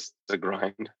 Recruiting is a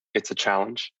grind. It's a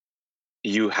challenge.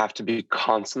 You have to be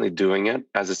constantly doing it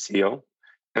as a CEO.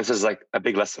 And this is like a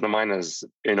big lesson of mine is,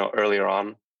 earlier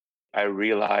on, I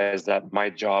realized that my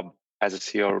job as a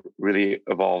CEO really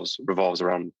revolves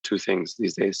around 2 things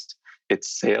these days.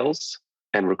 It's sales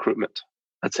and recruitment.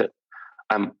 That's it.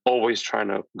 I'm always trying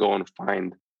to go and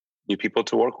find new people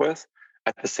to work with.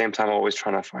 At the same time, always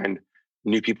trying to find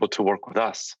new people to work with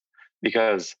us,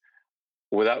 because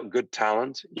without good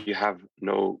talent, you have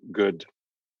no good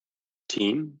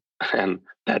team, and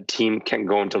that team can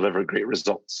go and deliver great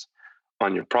results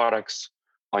on your products,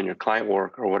 on your client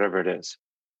work, or whatever it is.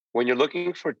 When you're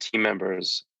looking for team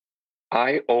members,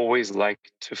 I always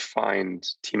like to find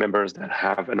team members that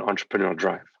have an entrepreneurial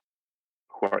drive,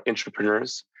 who are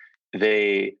entrepreneurs.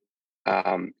 They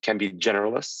can be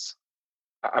generalists.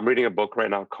 I'm reading a book right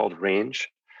now called Range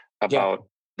about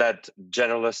that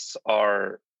generalists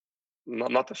are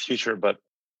not the future, but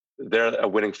they're a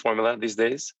winning formula these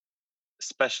days.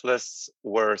 Specialists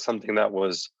were something that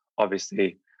was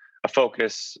obviously a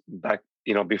focus back,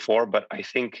 before, but I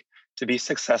think to be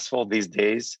successful these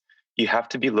days, you have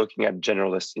to be looking at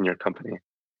generalists in your company,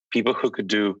 people who could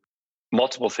do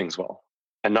multiple things well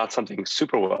and not something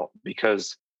super well,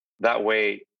 because that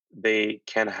way they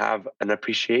can have an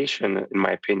appreciation, in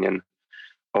my opinion,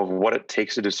 of what it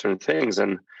takes to do certain things,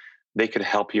 and they could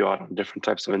help you out on different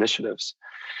types of initiatives.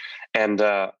 And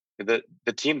the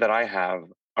team that I have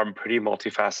are pretty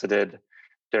multifaceted.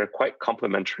 They're quite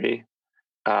complementary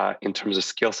in terms of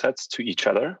skill sets to each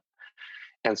other.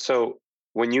 And so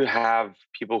when you have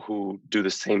people who do the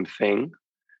same thing,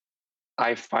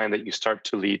 I find that you start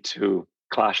to lead to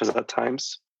clashes at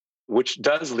times, which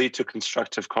does lead to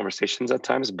constructive conversations at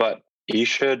times, but you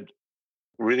should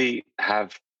really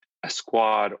have a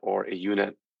squad or a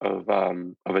unit of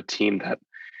a team that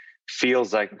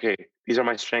feels like, okay, these are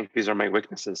my strengths, these are my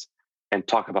weaknesses, and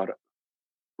talk about it.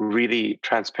 Really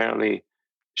transparently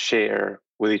share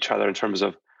with each other in terms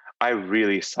of, I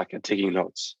really suck at taking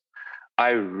notes.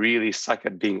 I really suck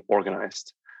at being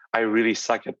organized. I really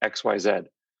suck at XYZ.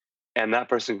 And that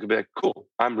person could be like, cool,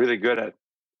 I'm really good at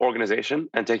organization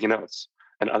and taking notes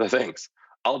and other things.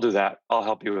 I'll do that. I'll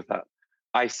help you with that.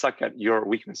 I suck at your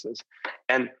weaknesses.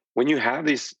 And when you have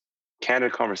these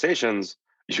candid conversations,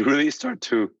 you really start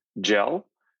to gel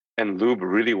and lube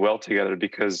really well together,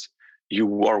 because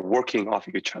you are working off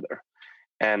of each other.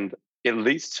 And it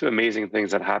leads to amazing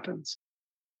things that happens.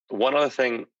 One other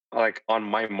thing, like on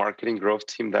my marketing growth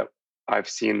team that I've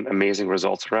seen amazing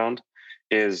results around,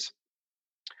 is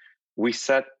we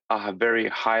set a very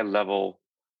high level,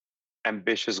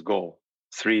 ambitious goal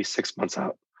 3-6 months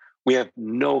out. We have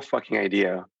no fucking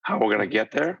idea how we're going to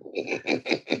get there.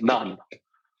 None.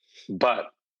 But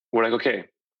we're like, okay,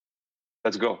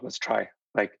 let's go. Let's try.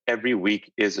 Like every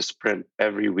week is a sprint.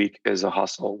 Every week is a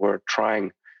hustle. We're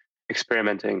trying,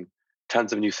 experimenting,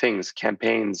 tons of new things,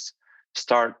 campaigns,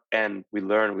 start, and we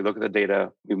learn, we look at the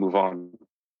data, we move on.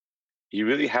 You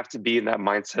really have to be in that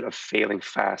mindset of failing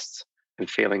fast and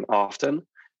failing often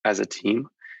as a team,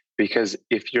 because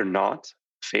if you're not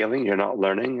failing, you're not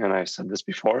learning. And I've said this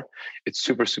before, it's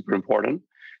super, super important.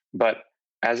 But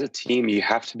as a team, you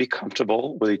have to be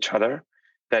comfortable with each other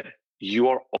that you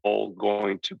are all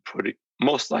going to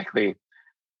most likely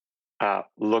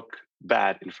look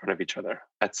bad in front of each other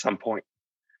at some point.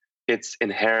 It's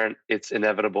inherent, it's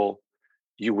inevitable.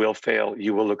 You will fail,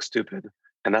 you will look stupid,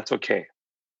 and that's okay.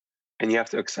 And you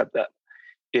have to accept that.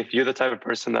 If you're the type of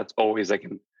person that's always like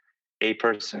a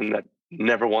person that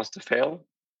never wants to fail,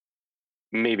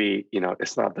 maybe,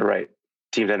 it's not the right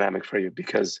team dynamic for you,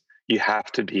 because you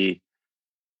have to be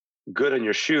good in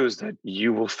your shoes that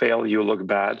you will fail, you'll look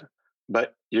bad,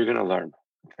 but you're going to learn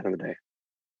at the end of the day.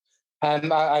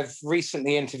 I've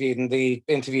recently interviewed, and the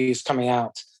interview is coming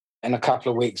out in a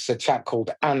couple of weeks, a chap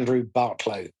called Andrew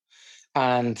Bartlow.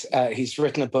 And he's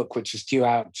written a book which is due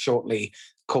out shortly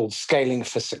called Scaling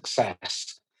for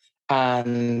Success.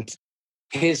 And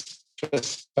his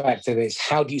perspective is,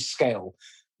 how do you scale?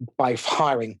 By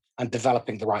hiring and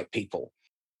developing the right people.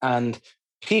 And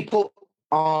people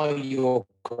are your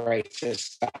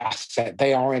greatest asset.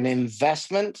 They are an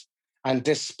investment. And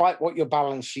despite what your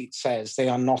balance sheet says, they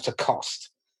are not a cost.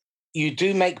 You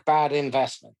do make bad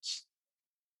investments.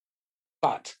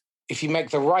 But if you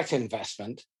make the right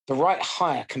investment, the right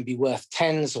hire can be worth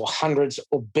tens or hundreds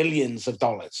or billions of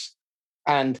dollars.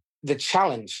 And the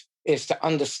challenge is to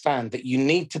understand that you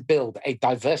need to build a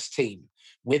diverse team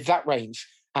with that range,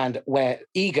 and where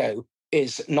ego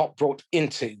is not brought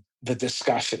into the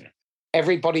discussion.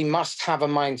 Everybody must have a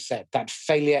mindset that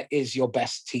failure is your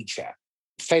best teacher.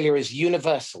 Failure is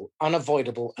universal,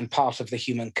 unavoidable, and part of the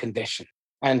human condition.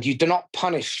 And you do not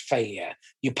punish failure,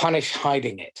 you punish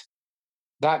hiding it.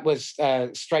 That was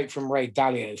straight from Ray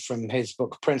Dalio from his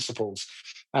book Principles,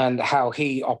 and how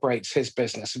he operates his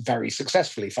business very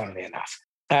successfully, funnily enough.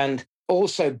 And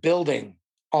also building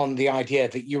on the idea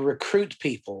that you recruit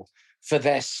people for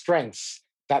their strengths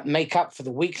that make up for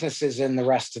the weaknesses in the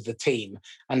rest of the team,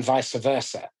 and vice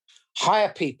versa.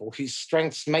 Hire people whose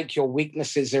strengths make your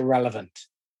weaknesses irrelevant.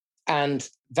 And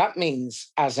that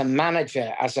means, as a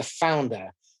manager, as a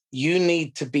founder, you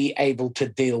need to be able to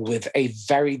deal with a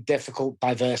very difficult,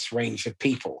 diverse range of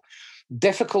people.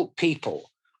 Difficult people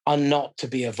are not to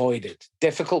be avoided.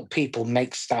 Difficult people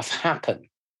make stuff happen.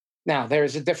 Now, there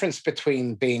is a difference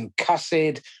between being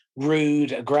cussed,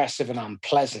 rude, aggressive, and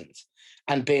unpleasant,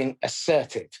 and being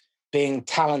assertive, being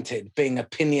talented, being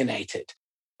opinionated.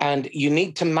 And you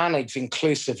need to manage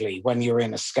inclusively when you're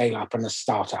in a scale-up and a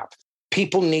startup.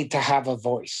 People need to have a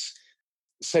voice.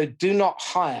 So do not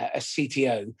hire a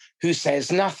CTO who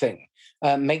says nothing.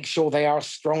 Make sure they are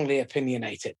strongly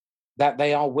opinionated, that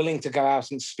they are willing to go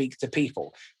out and speak to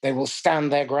people. They will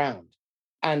stand their ground.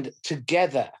 And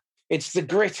together, it's the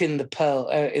grit in the pearl,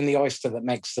 in the oyster that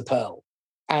makes the pearl.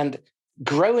 And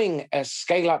growing a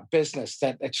scale-up business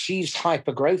that achieves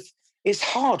hypergrowth is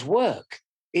hard work.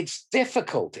 It's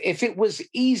difficult. If it was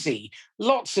easy,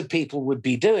 lots of people would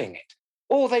be doing it,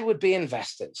 or they would be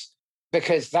investors,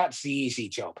 because that's the easy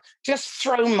job. Just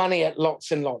throw money at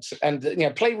lots and lots and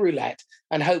play roulette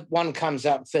and hope one comes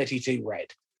up 32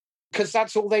 red, because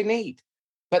that's all they need.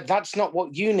 But that's not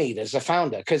what you need as a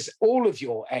founder, because all of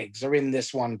your eggs are in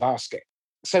this one basket.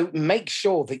 So make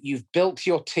sure that you've built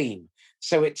your team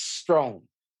so it's strong.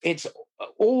 It's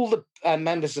all the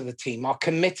members of the team are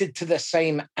committed to the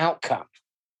same outcome.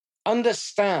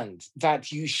 Understand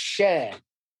that you share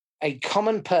a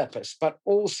common purpose, but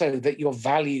also that your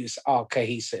values are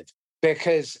cohesive.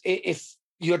 Because if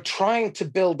you're trying to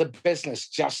build a business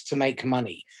just to make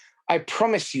money, I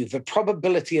promise you the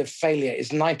probability of failure is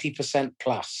 90%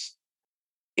 plus.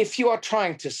 If you are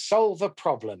trying to solve a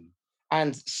problem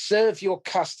and serve your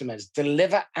customers,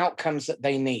 deliver outcomes that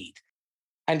they need,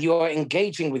 and you are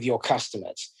engaging with your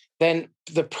customers, then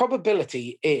the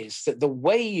probability is that the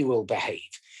way you will behave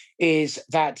is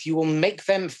that you will make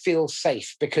them feel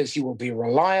safe, because you will be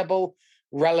reliable,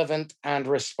 relevant, and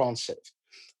responsive.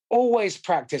 Always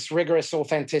practice rigorous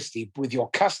authenticity with your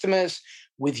customers,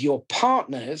 with your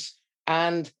partners,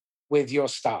 and with your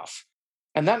staff.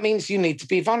 And that means you need to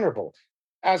be vulnerable.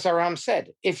 As Aram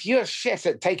said, if you're shit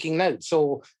at taking notes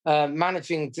or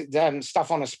managing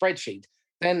stuff on a spreadsheet,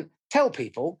 then tell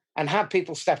people and have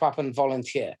people step up and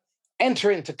volunteer. Enter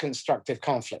into constructive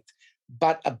conflict.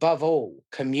 but above all,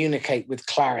 communicate with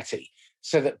clarity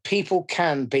so that people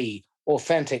can be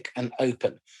authentic and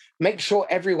open. Make sure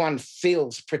everyone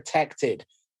feels protected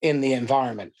in the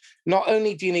environment. Not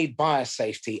only do you need buyer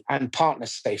safety and partner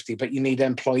safety, but you need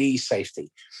employee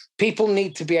safety. People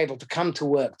need to be able to come to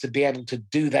work to be able to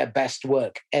do their best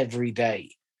work every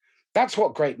day. That's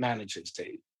what great managers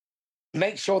do.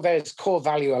 Make sure there's core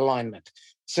value alignment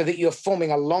so that you're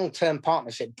forming a long-term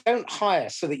partnership. Don't hire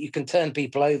so that you can turn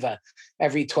people over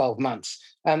every 12 months.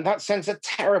 And that sends a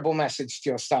terrible message to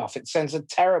your staff. It sends a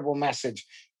terrible message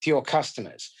to your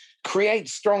customers. Create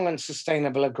strong and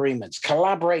sustainable agreements.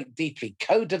 Collaborate deeply.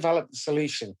 Co-develop the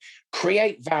solution.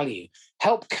 Create value.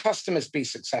 Help customers be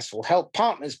successful. Help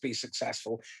partners be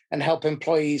successful. And help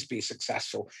employees be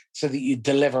successful so that you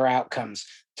deliver outcomes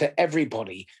to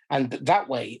everybody. And that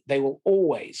way, they will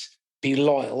always be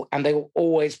loyal and they will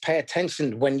always pay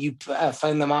attention when you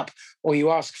phone them up or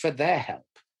you ask for their help.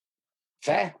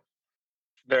 Fair?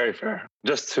 Very fair.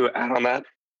 Just to add on that,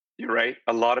 you're right.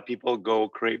 A lot of people go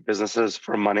create businesses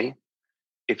for money.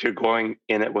 If you're going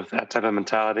in it with that type of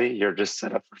mentality, you're just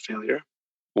set up for failure.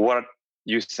 What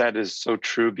you said is so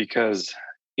true, because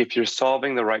if you're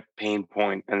solving the right pain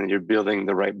point and you're building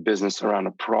the right business around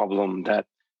a problem that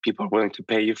people are willing to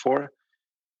pay you for,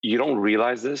 you don't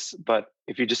realize this, but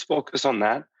if you just focus on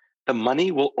that, the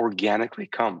money will organically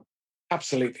come.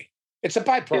 Absolutely. It's a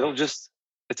byproduct.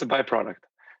 It's a byproduct.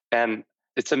 And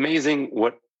it's amazing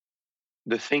what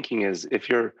the thinking is. If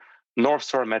your North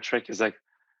Star metric is like,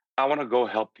 I want to go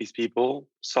help these people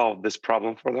solve this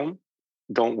problem for them,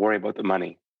 don't worry about the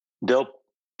money. They'll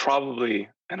probably,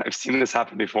 and I've seen this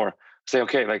happen before, say,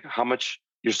 okay, like how much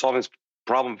you're solving this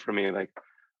problem for me? Like,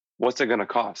 what's it going to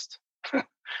cost?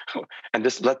 And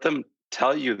just let them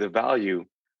tell you the value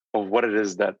of what it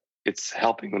is that it's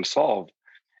helping them solve.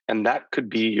 And that could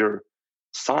be your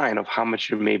sign of how much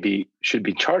you maybe should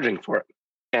be charging for it.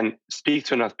 And speak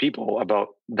to enough people about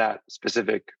that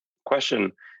specific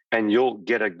question, and you'll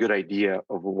get a good idea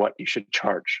of what you should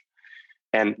charge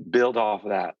and build off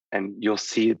that. And you'll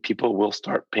see people will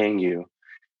start paying you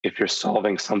if you're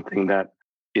solving something that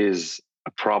is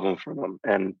a problem for them.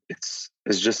 And it's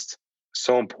just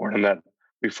so important that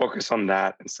we focus on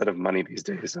that instead of money these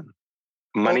days, and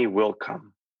money will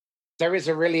come. There is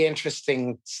a really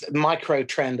interesting micro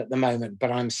trend at the moment,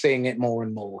 but I'm seeing it more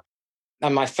and more.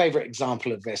 And my favorite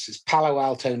example of this is Palo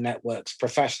Alto Networks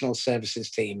professional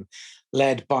services team,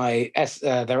 led by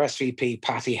their SVP,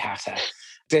 Patty Hatter,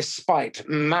 despite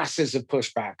masses of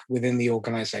pushback within the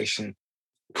organization,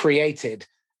 created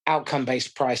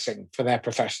outcome-based pricing for their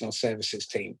professional services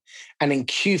team. And in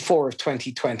Q4 of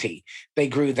 2020, they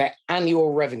grew their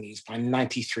annual revenues by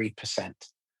 93%.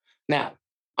 Now,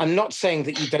 I'm not saying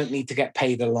that you don't need to get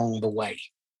paid along the way,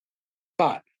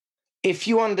 but if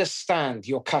you understand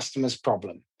your customer's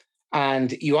problem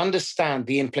and you understand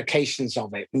the implications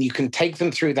of it, and you can take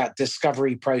them through that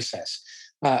discovery process,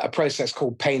 a process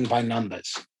called pain by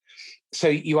numbers. So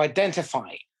you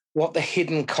identify what the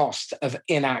hidden cost of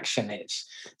inaction is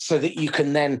so that you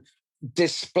can then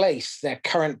displace their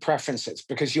current preferences,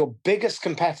 because your biggest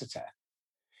competitor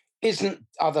isn't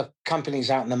other companies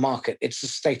out in the market, it's the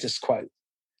status quo.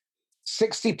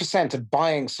 60% of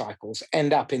buying cycles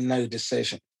end up in no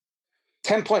decision.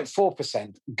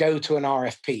 10.4% go to an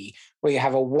RFP where you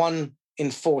have a 1 in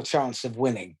 4 chance of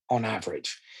winning on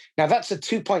average. Now, that's a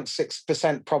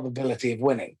 2.6% probability of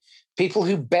winning. People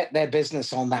who bet their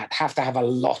business on that have to have a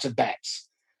lot of bets,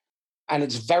 and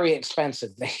it's very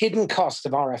expensive. The hidden cost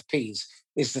of RFPs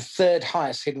is the third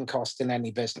highest hidden cost in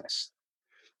any business.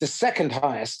 The second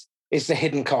highest is the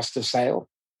hidden cost of sale,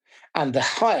 and the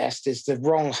highest is the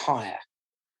wrong hire.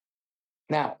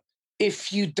 Now,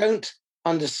 if you don't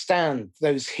understand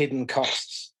those hidden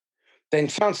costs, then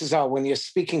chances are when you're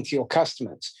speaking to your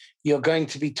customers, you're going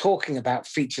to be talking about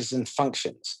features and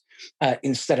functions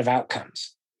instead of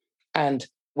outcomes. And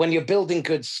when you're building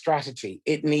good strategy,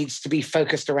 it needs to be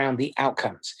focused around the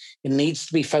outcomes. It needs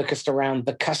to be focused around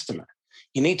the customer.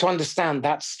 You need to understand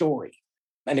that story.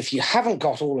 And if you haven't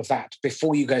got all of that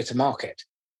before you go to market,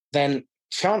 then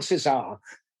chances are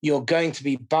you're going to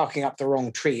be barking up the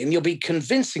wrong tree, and you'll be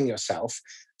convincing yourself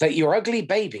that your ugly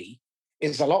baby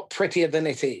is a lot prettier than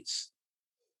it is.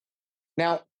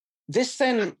 Now, this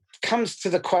then comes to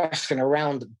the question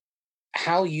around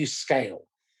how you scale.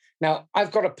 Now,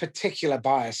 I've got a particular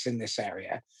bias in this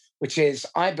area, which is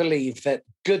I believe that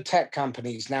good tech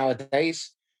companies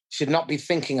nowadays should not be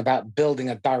thinking about building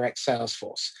a direct sales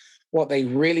force. What they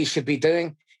really should be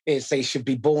doing is they should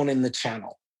be born in the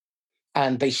channel,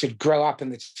 and they should grow up in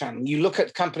the channel. You look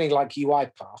at a company like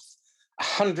UiPath,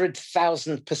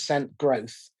 100,000%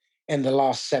 growth in the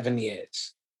last 7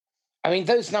 years. I mean,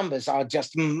 those numbers are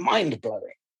just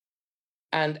mind-blowing.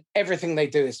 And everything they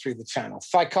do is through the channel.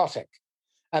 Thycotic,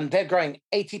 and they're growing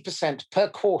 80% per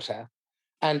quarter.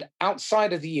 And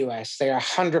outside of the US, they're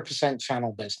 100%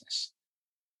 channel business.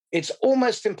 It's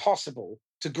almost impossible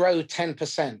to grow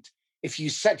 10% if you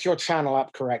set your channel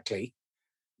up correctly.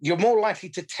 You're more likely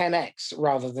to 10x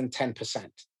rather than 10%.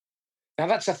 Now,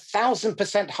 that's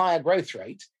 1,000% higher growth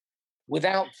rate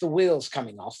without the wheels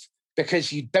coming off,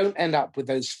 because you don't end up with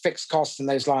those fixed costs and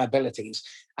those liabilities.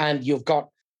 And you've got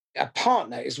a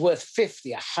partner is worth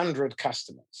 50, 100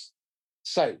 customers.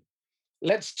 So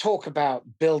let's talk about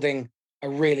building a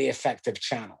really effective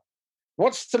channel.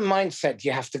 What's the mindset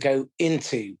you have to go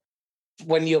into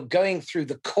when you're going through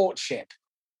the courtship,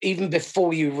 even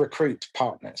before you recruit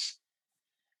partners?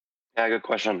 Yeah, good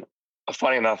question.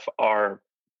 Funny enough, our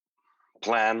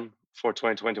plan for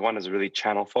 2021 is really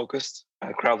channel focused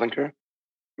at CrowdLinker.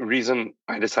 The reason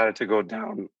I decided to go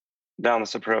down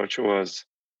this approach was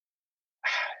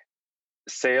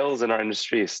sales in our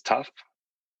industry is tough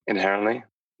inherently.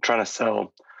 Trying to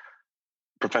sell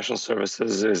professional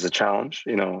services is a challenge,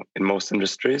 in most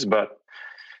industries, but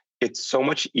it's so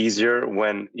much easier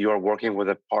when you are working with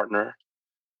a partner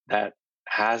that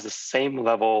has the same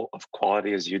level of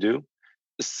quality as you do,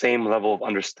 the same level of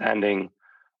understanding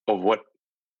of what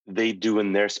they do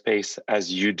in their space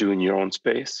as you do in your own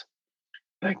space,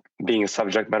 like being a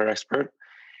subject matter expert.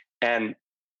 And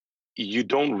you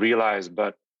don't realize,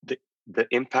 but the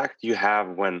impact you have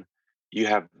when you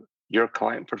have your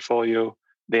client portfolio,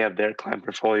 they have their client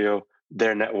portfolio,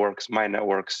 their networks, my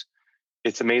networks.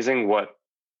 It's amazing what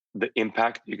the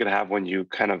impact you can have when you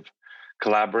kind of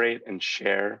collaborate and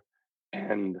share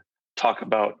and talk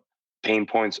about pain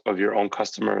points of your own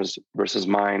customers versus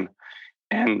mine.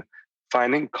 And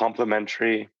finding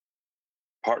complementary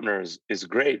partners is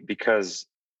great, because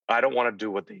I don't want to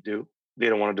do what they do. They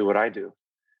don't want to do what I do.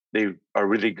 They are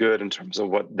really good in terms of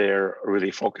what they're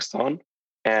really focused on.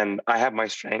 And I have my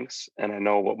strengths and I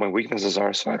know what my weaknesses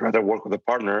are. So I'd rather work with a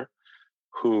partner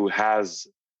who has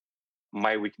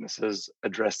my weaknesses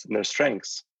addressed in their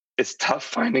strengths. It's tough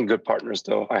finding good partners,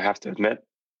 though, I have to admit.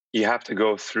 You have to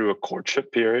go through a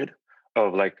courtship period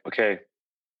of like, okay,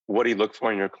 what do you look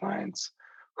for in your clients?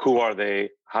 Who are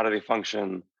they? How do they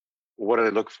function? What do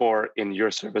they look for in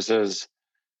your services?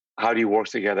 How do you work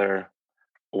together?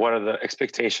 What are the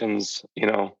expectations,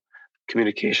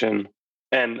 communication?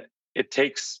 And it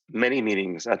takes many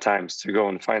meetings at times to go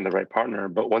and find the right partner.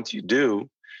 But once you do,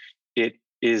 it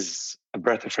is a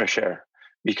breath of fresh air,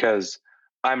 because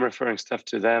I'm referring stuff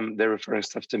to them, they're referring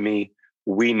stuff to me.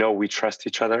 We know we trust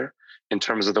each other in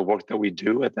terms of the work that we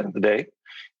do at the end of the day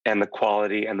and the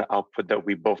quality and the output that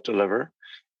we both deliver.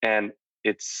 And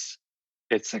it's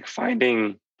like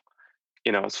finding,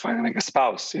 it's finding like a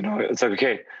spouse, it's like,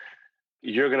 okay,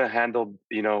 you're going to handle,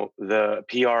 the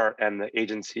PR and the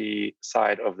agency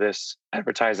side of this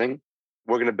advertising.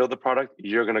 We're going to build the product.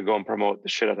 You're going to go and promote the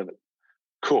shit out of it.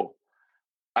 Cool.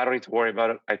 I don't need to worry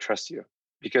about it. I trust you.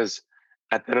 Because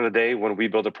at the end of the day, when we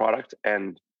build a product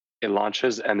and it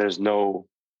launches and there's no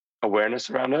awareness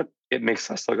around it, it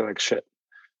makes us look like shit.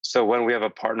 So when we have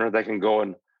a partner that can go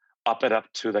and up it up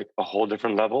to like a whole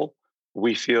different level,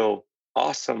 we feel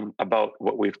awesome about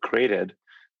what we've created,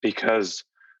 because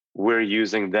we're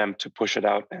using them to push it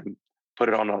out and put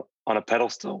it on a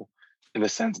pedestal, in the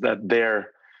sense that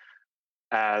they're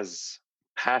as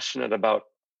passionate about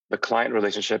the client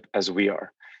relationship as we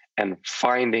are. And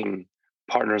finding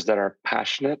partners that are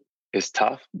passionate is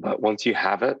tough, but once you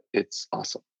have it, it's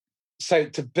awesome. So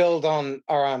to build on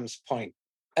Aram's point,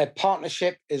 a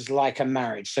partnership is like a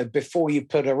marriage. So before you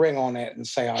put a ring on it and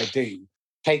say, I do,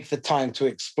 take the time to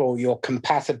explore your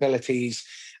compatibilities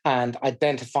and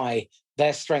identify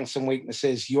their strengths and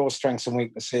weaknesses, your strengths and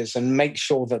weaknesses, and make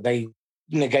sure that they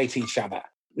negate each other.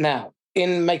 Now,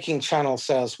 in making channel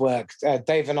sales work,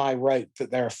 Dave and I wrote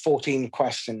that there are 14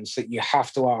 questions that you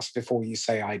have to ask before you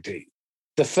say, I do.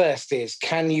 The first is,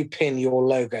 can you pin your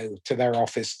logo to their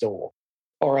office door?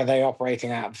 Or are they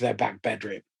operating out of their back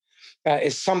bedroom?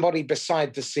 Is somebody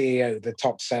beside the CEO the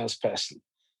top salesperson?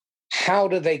 How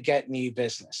do they get new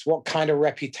business? What kind of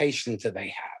reputation do they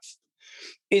have?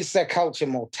 Is their culture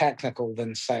more technical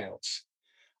than sales?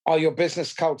 Are your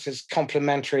business cultures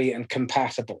complementary and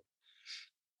compatible?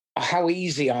 How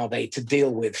easy are they to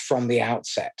deal with from the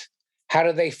outset? How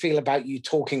do they feel about you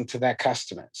talking to their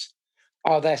customers?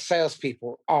 Are their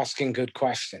salespeople asking good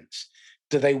questions?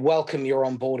 Do they welcome your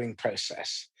onboarding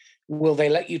process? Will they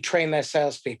let you train their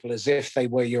salespeople as if they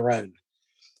were your own?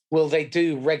 Will they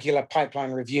do regular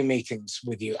pipeline review meetings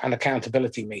with you and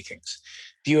accountability meetings?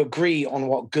 Do you agree on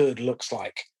what good looks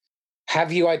like?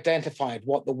 Have you identified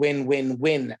what the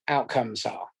win-win-win outcomes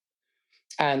are?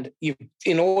 And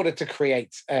in order to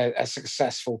create a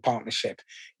successful partnership,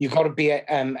 you've got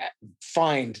to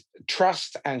find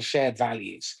trust and shared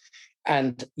values.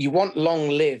 And you want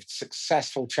long-lived,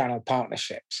 successful channel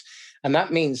partnerships. And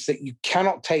that means that you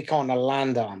cannot take on a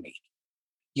land army.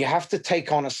 You have to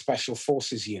take on a special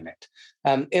forces unit.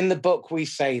 In the book, we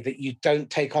say that you don't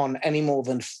take on any more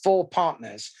than 4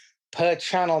 partners per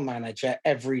channel manager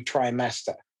every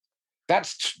trimester.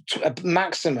 That's a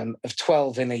maximum of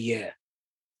 12 in a year.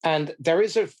 And there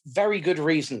is a very good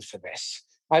reason for this.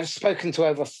 I've spoken to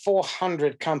over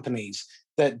 400 companies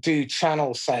that do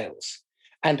channel sales.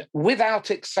 And without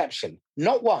exception,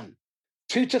 not one,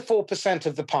 2 to 4%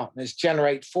 of the partners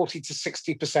generate 40 to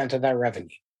 60% of their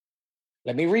revenue.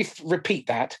 Let me repeat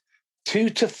that. 2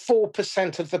 to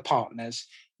 4% of the partners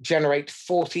generate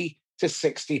 40 to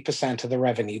 60% of the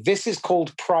revenue. This is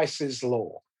called Price's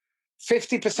Law.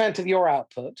 50% of your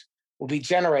output will be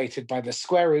generated by the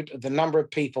square root of the number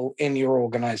of people in your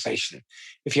organization.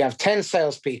 If you have 10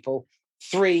 salespeople,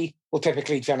 3 will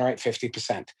typically generate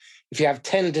 50%. If you have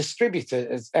 100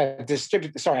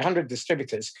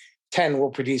 distributors, 10 will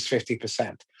produce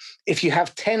 50%. If you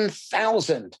have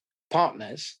 10,000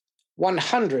 partners,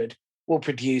 100 will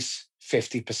produce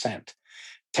 50%.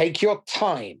 Take your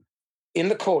time in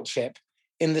the courtship,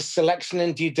 in the selection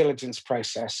and due diligence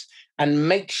process, and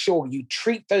make sure you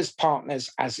treat those partners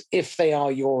as if they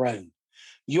are your own.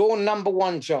 Your number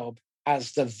one job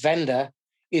as the vendor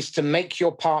is to make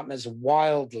your partners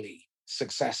wildly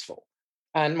successful.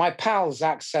 And my pal,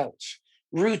 Zach Selch,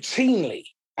 routinely,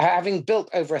 having built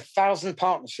over 1,000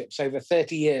 partnerships over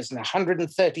 30 years in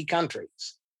 130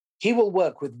 countries, he will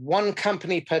work with 1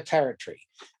 company per territory.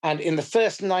 And in the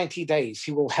first 90 days,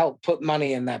 he will help put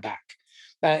money in their back.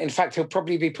 In fact, he'll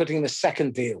probably be putting the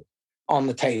second deal on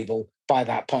the table by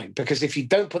that point, because if you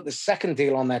don't put the second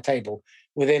deal on their table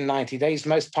within 90 days,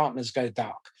 most partners go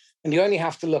dark. And you only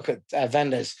have to look at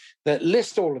vendors that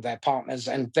list all of their partners,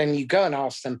 and then you go and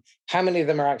ask them how many of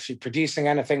them are actually producing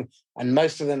anything. And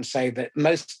most of them say that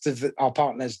most of our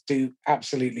partners do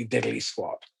absolutely diddly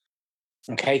squat.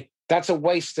 Okay, that's a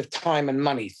waste of time and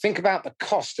money. Think about the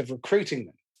cost of recruiting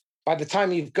them. By the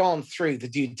time you've gone through the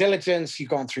due diligence, you've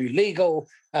gone through legal,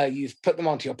 you've put them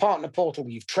onto your partner portal,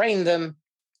 you've trained them,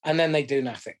 and then they do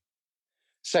nothing.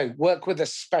 So work with a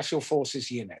special forces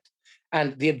unit.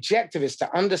 And the objective is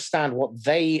to understand what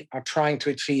they are trying to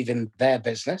achieve in their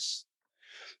business,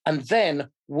 and then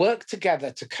work together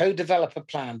to co-develop a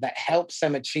plan that helps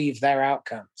them achieve their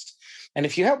outcomes. And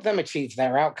if you help them achieve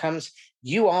their outcomes,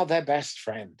 you are their best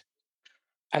friend,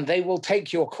 and they will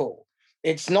take your call.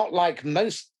 It's not like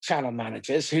most channel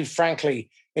managers who,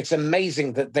 frankly, it's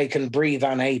amazing that they can breathe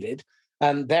unaided.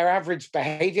 Their average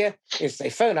behavior is they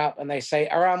phone up and they say,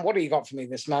 Aram, what do you got for me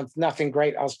this month? Nothing,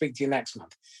 great. I'll speak to you next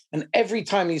month. And every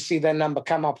time you see their number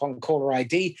come up on caller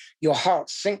ID, your heart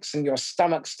sinks and your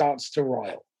stomach starts to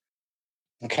roil.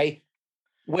 Okay?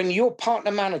 When your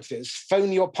partner managers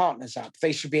phone your partners up,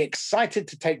 they should be excited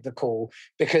to take the call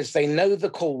because they know the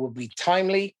call will be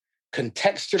timely,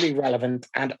 contextually relevant,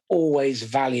 and always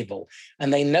valuable.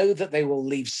 And they know that they will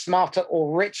leave smarter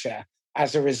or richer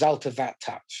as a result of that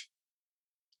touch.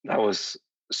 That was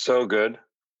so good.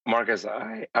 Marcus,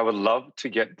 I would love to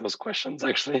get those questions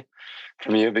actually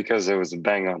from you, because it was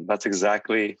bang on. That's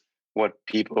exactly what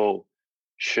people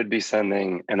should be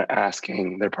sending and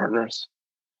asking their partners.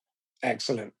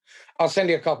 Excellent. I'll send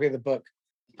you a copy of the book.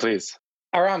 Please.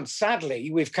 Aram, sadly,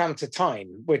 we've come to time,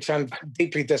 which I'm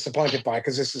deeply disappointed by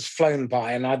because this has flown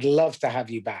by, and I'd love to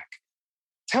have you back.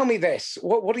 Tell me this.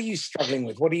 What are you struggling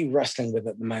with? What are you wrestling with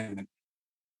at the moment?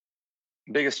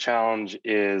 Biggest challenge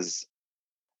is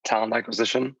talent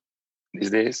acquisition these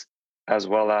days, as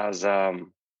well as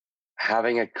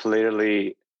having a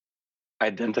clearly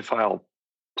identifiable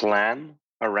plan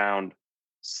around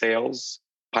sales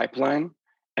pipeline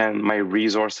and my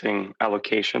resourcing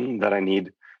allocation that I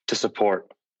need to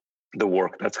support the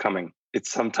work that's coming.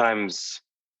 It's sometimes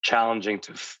challenging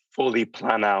to fully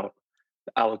plan out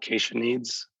the allocation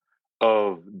needs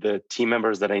of the team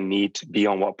members that I need to be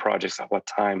on what projects at what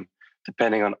time,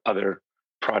 depending on other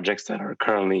projects that are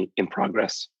currently in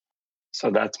progress.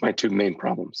 So that's my 2 main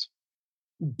problems.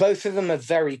 Both of them are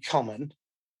very common.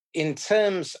 In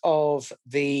terms of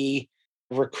the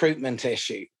recruitment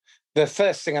issue, the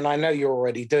first thing, and I know you're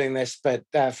already doing this, but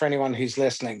for anyone who's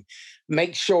listening,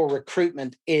 make sure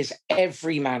recruitment is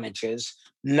every manager's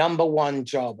number one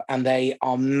job, and they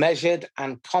are measured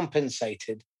and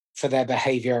compensated for their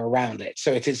behavior around it.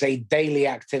 So it is a daily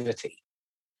activity.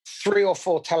 3 or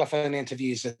 4 telephone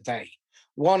interviews a day,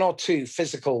 1 or 2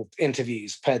 physical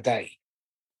interviews per day.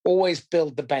 always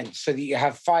build the bench so that you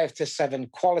have 5 to 7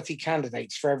 quality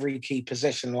candidates for every key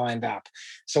position lined up.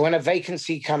 So when a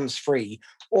vacancy comes free,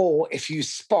 or if you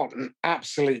spot an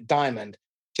absolute diamond,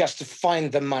 just to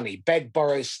find the money, beg,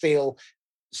 borrow, steal,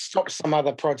 stop some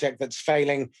other project that's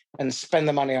failing and spend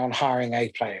the money on hiring A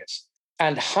players.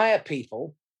 And hire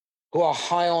people who are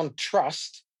high on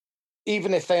trust,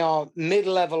 even if they are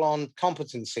mid-level on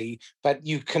competency, but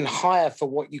you can hire for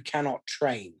what you cannot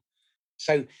train.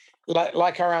 So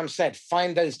like Aram said,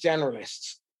 find those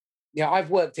generalists. I've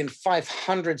worked in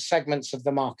 500 segments of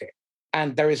the market,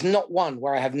 and there is not one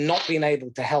where I have not been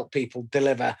able to help people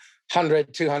deliver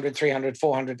 100, 200, 300,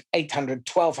 400, 800,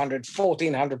 1200,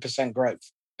 1400%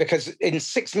 growth. Because in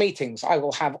 6 meetings, I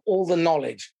will have all the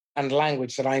knowledge and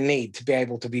language that I need to be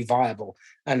able to be viable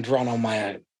and run on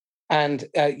my own. And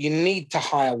you need to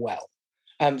hire well.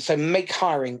 So make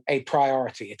hiring a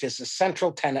priority. It is a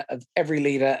central tenet of every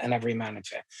leader and every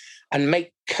manager. And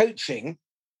make coaching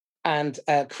and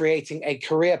creating a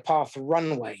career path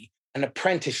runway, an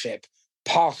apprenticeship,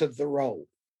 part of the role.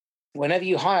 Whenever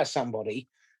you hire somebody,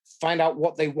 find out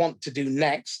what they want to do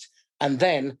next, and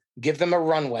then give them a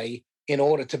runway in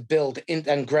order to build in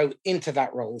and grow into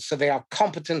that role so they are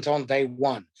competent on day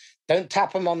one. Don't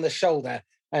tap them on the shoulder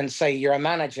and say, you're a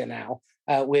manager now,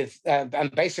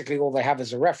 and basically all they have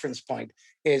as a reference point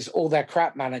is all their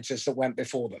crap managers that went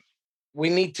before them. We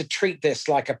need to treat this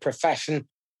like a profession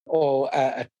or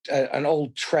an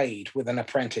old trade with an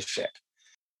apprenticeship.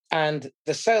 And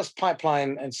the sales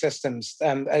pipeline and systems,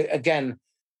 again,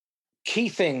 key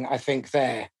thing I think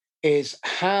there is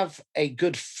have a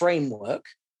good framework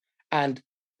and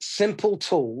simple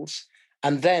tools,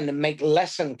 and then make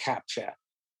lesson capture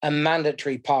a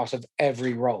mandatory part of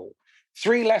every role.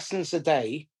 3 lessons a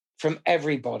day from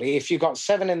everybody. If you've got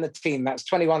 7 in the team, that's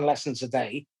 21 lessons a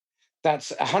day.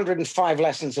 That's 105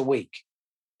 lessons a week.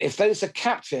 If those are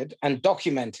captured and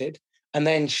documented and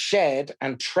then shared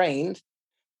and trained,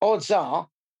 odds are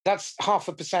that's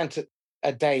 0.5%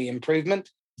 a day improvement.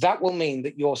 That will mean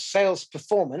that your sales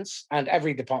performance and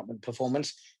every department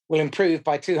performance will improve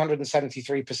by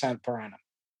 273% per annum.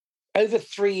 Over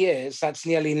 3 years, that's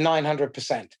nearly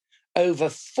 900%. Over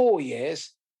 4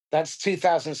 years, that's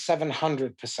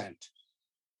 2,700%.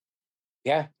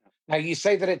 Yeah. Now, you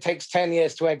say that it takes 10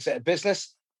 years to exit a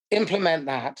business, implement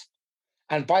that.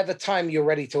 And by the time you're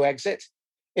ready to exit,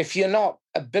 if you're not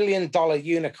a $1 billion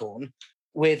unicorn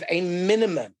with a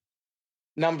minimum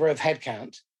number of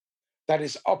headcount that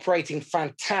is operating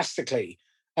fantastically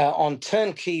on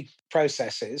turnkey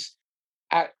processes,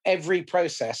 every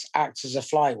process acts as a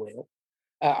flywheel,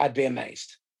 I'd be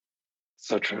amazed.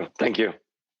 So true. Thank you.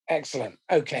 Excellent.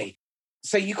 Okay.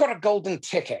 So you got a golden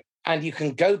ticket and you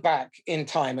can go back in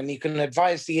time and you can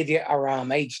advise the idiot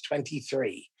Aram, age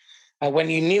 23, when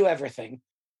you knew everything.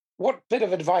 What bit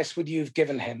of advice would you have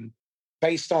given him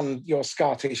based on your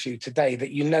scar tissue today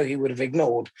that you know he would have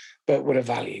ignored but would have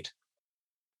valued?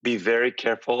 Be very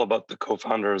careful about the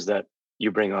co-founders that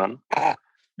you bring on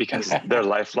because they're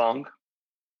lifelong.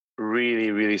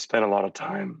 Really, really spend a lot of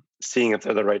time seeing if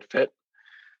they're the right fit.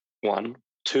 1.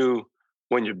 2,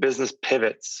 when your business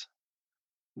pivots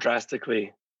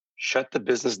drastically, shut the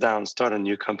business down, start a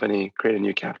new company, create a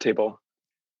new cap table.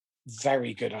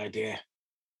 Very good idea.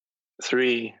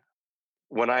 3,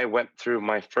 when I went through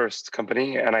my first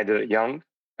company and I did it young,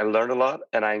 I learned a lot,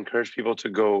 and I encourage people to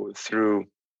go through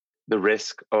the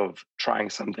risk of trying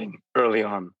something early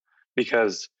on,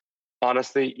 because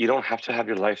honestly, you don't have to have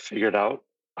your life figured out.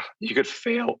 You could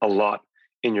fail a lot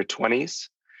in your 20s.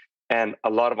 And a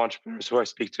lot of entrepreneurs who I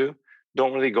speak to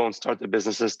don't really go and start their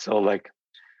businesses till like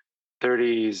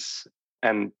 30s.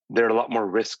 And they're a lot more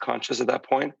risk conscious at that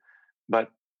point. But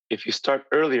if you start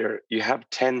earlier, you have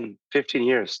 10, 15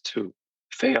 years to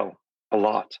fail a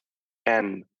lot.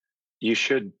 And you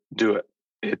should do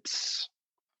it.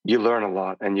 You learn a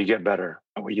lot and you get better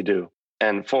at what you do.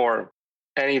 And 4,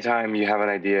 anytime you have an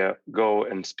idea, go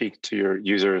and speak to your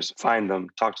users, find them,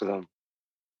 talk to them.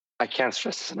 I can't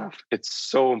stress this enough. It's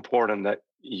so important that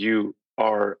you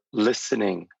are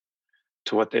listening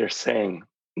to what they're saying,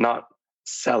 not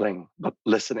selling, but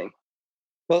listening.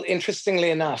 Well, interestingly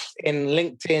enough, in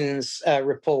LinkedIn's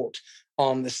report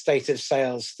on the state of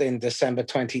sales in December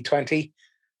 2020,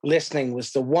 listening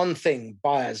was the one thing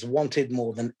buyers wanted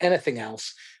more than anything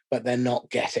else, but they're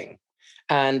not getting.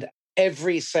 And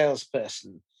every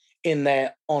salesperson in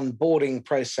their onboarding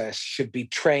process should be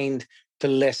trained to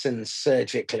listen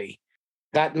surgically.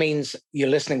 That means you're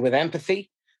listening with empathy,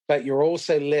 but you're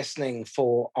also listening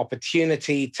for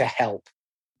opportunity to help.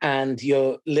 And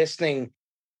you're listening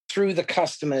through the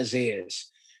customer's ears.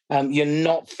 You're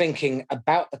not thinking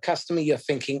about the customer, you're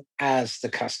thinking as the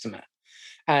customer.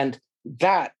 And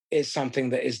that is something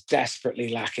that is desperately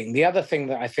lacking. The other thing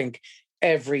that I think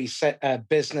every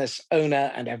business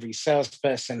owner and every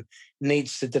salesperson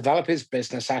needs to develop is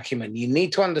business acumen. You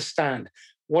need to understand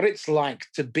what it's like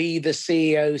to be the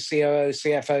CEO, COO,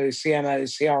 CFO,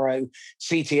 CMO, CRO,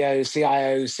 CTO,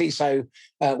 CIO, CISO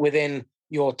within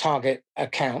your target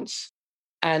accounts.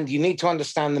 And you need to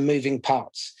understand the moving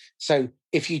parts. So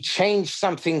if you change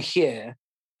something here,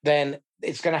 then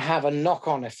it's going to have a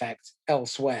knock-on effect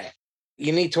elsewhere.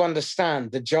 You need to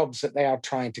understand the jobs that they are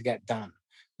trying to get done,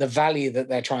 the value that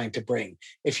they're trying to bring.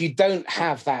 If you don't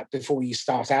have that before you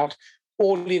start out,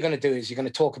 all you're going to do is you're going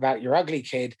to talk about your ugly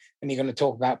kid and you're going to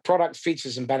talk about product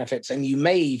features and benefits. And you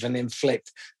may even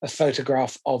inflict a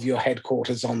photograph of your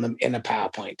headquarters on them in a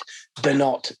PowerPoint. Do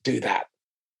not do that.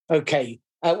 Okay.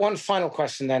 One final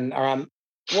question then.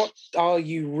 What are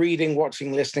you reading,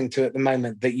 watching, listening to at the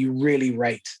moment that you really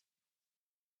rate?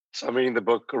 So I'm reading the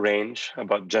book Range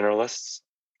about generalists.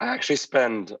 I actually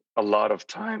spend a lot of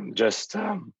time just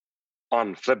on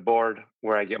Flipboard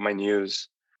where I get my news.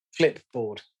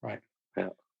 Flipboard, right.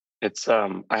 Yeah. It's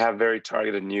I have very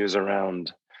targeted news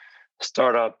around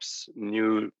startups,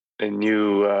 new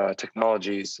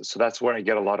technologies. So that's where I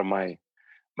get a lot of my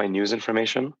news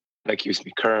information. That keeps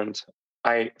me current.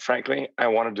 I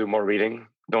want to do more reading.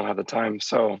 Don't have the time.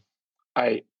 So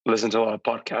I listen to a lot of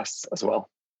podcasts as well.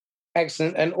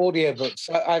 Excellent. And audiobooks.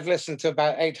 I've listened to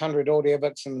about 800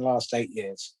 audiobooks in the last 8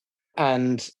 years.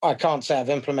 And I can't say I've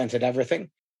implemented everything,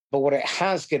 but what it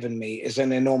has given me is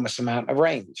an enormous amount of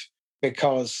range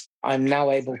because I'm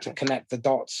now able to connect the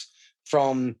dots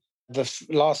from the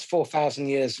last 4,000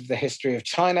 years of the history of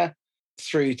China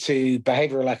through to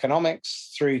behavioral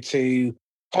economics, through to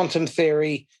quantum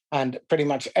theory, and pretty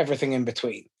much everything in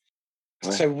between.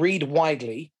 Right. So read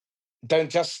widely. Don't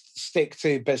just stick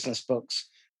to business books.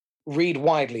 Read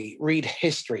widely, read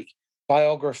history,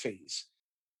 biographies,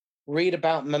 read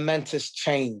about momentous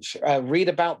change, read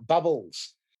about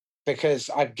bubbles, because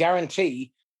I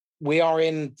guarantee we are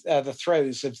in the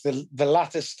throes of the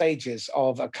latter stages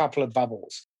of a couple of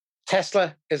bubbles.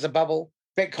 Tesla is a bubble.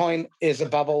 Bitcoin is a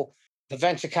bubble. The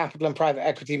venture capital and private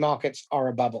equity markets are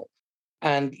a bubble.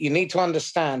 And you need to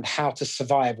understand how to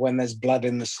survive when there's blood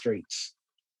in the streets.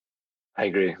 I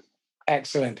agree.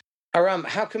 Excellent. Aram,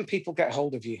 how can people get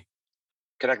hold of you?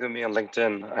 Connect with me on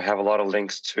LinkedIn. I have a lot of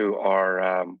links to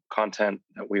our content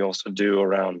that we also do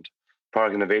around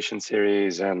product innovation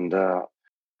series and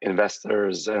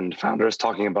investors and founders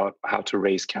talking about how to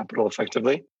raise capital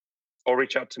effectively. Or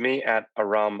reach out to me at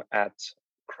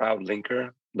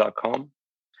aram@crowdlinker.com.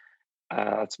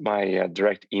 That's my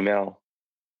direct email.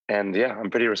 And yeah, I'm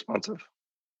pretty responsive.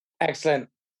 Excellent.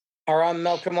 Aram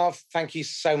Melkomov, thank you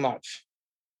so much.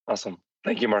 Awesome.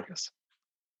 Thank you, Marcus.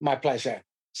 My pleasure.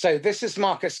 So this is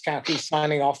Marcus Cauchi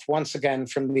signing off once again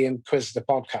from the Inquisitor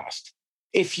podcast.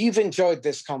 If you've enjoyed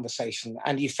this conversation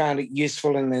and you found it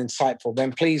useful and insightful,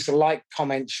 then please like,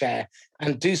 comment, share,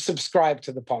 and do subscribe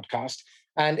to the podcast.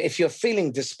 And if you're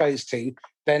feeling disposed to,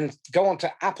 then go on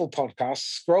to Apple Podcasts,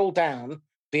 scroll down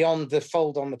beyond the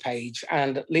fold on the page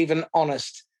and leave an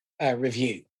honest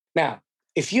review. Now,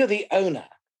 if you're the owner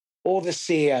or the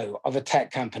CEO of a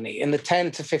tech company in the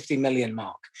 10 to 50 million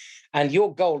mark, and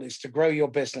your goal is to grow your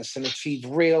business and achieve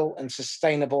real and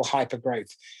sustainable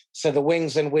hypergrowth, so the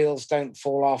wings and wheels don't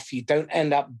fall off, you don't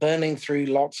end up burning through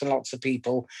lots and lots of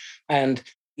people, and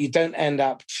you don't end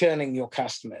up churning your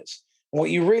customers.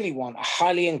 What you really want are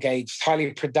highly engaged,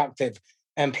 highly productive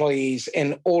employees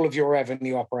in all of your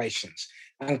revenue operations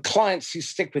and clients who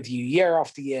stick with you year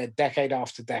after year, decade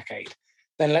after decade.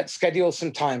 Then let's schedule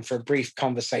some time for a brief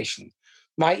conversation.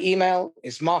 My email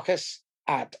is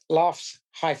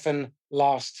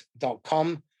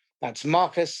marcus@laughs-last.com. That's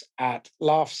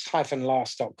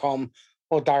marcus@laughs-last.com,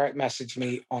 or direct message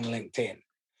me on LinkedIn.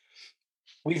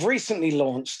 We've recently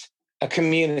launched a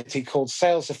community called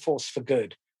Sales A Force for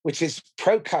Good, which is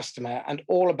pro-customer and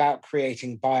all about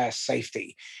creating buyer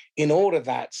safety in order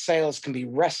that sales can be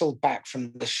wrestled back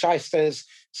from the shysters,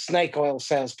 snake oil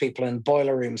salespeople and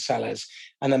boiler room sellers,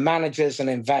 and the managers and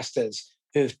investors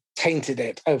who've tainted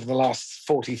it over the last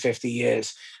 40, 50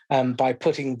 years by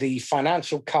putting the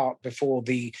financial cart before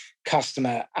the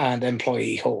customer and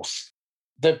employee horse.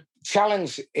 The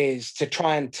challenge is to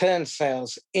try and turn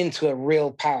sales into a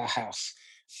real powerhouse.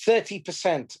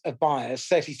 30% of buyers,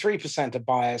 33% of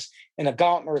buyers in a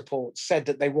Gartner report said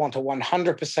that they want a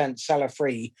 100%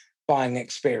 seller-free buying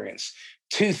experience.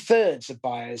 2/3 of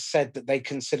buyers said that they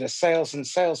consider sales and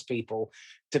salespeople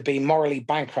to be morally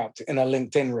bankrupt in a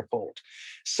LinkedIn report.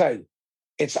 So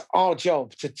it's our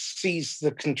job to seize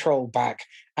the control back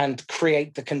and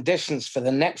create the conditions for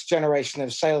the next generation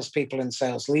of salespeople and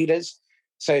sales leaders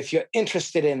So if you're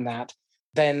interested in that,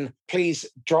 then please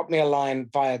drop me a line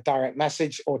via direct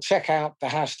message or check out the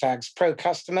hashtags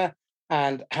ProCustomer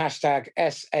and hashtag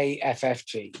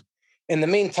SAFFG. In the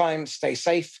meantime, stay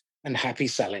safe and happy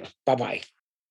selling. Bye-bye.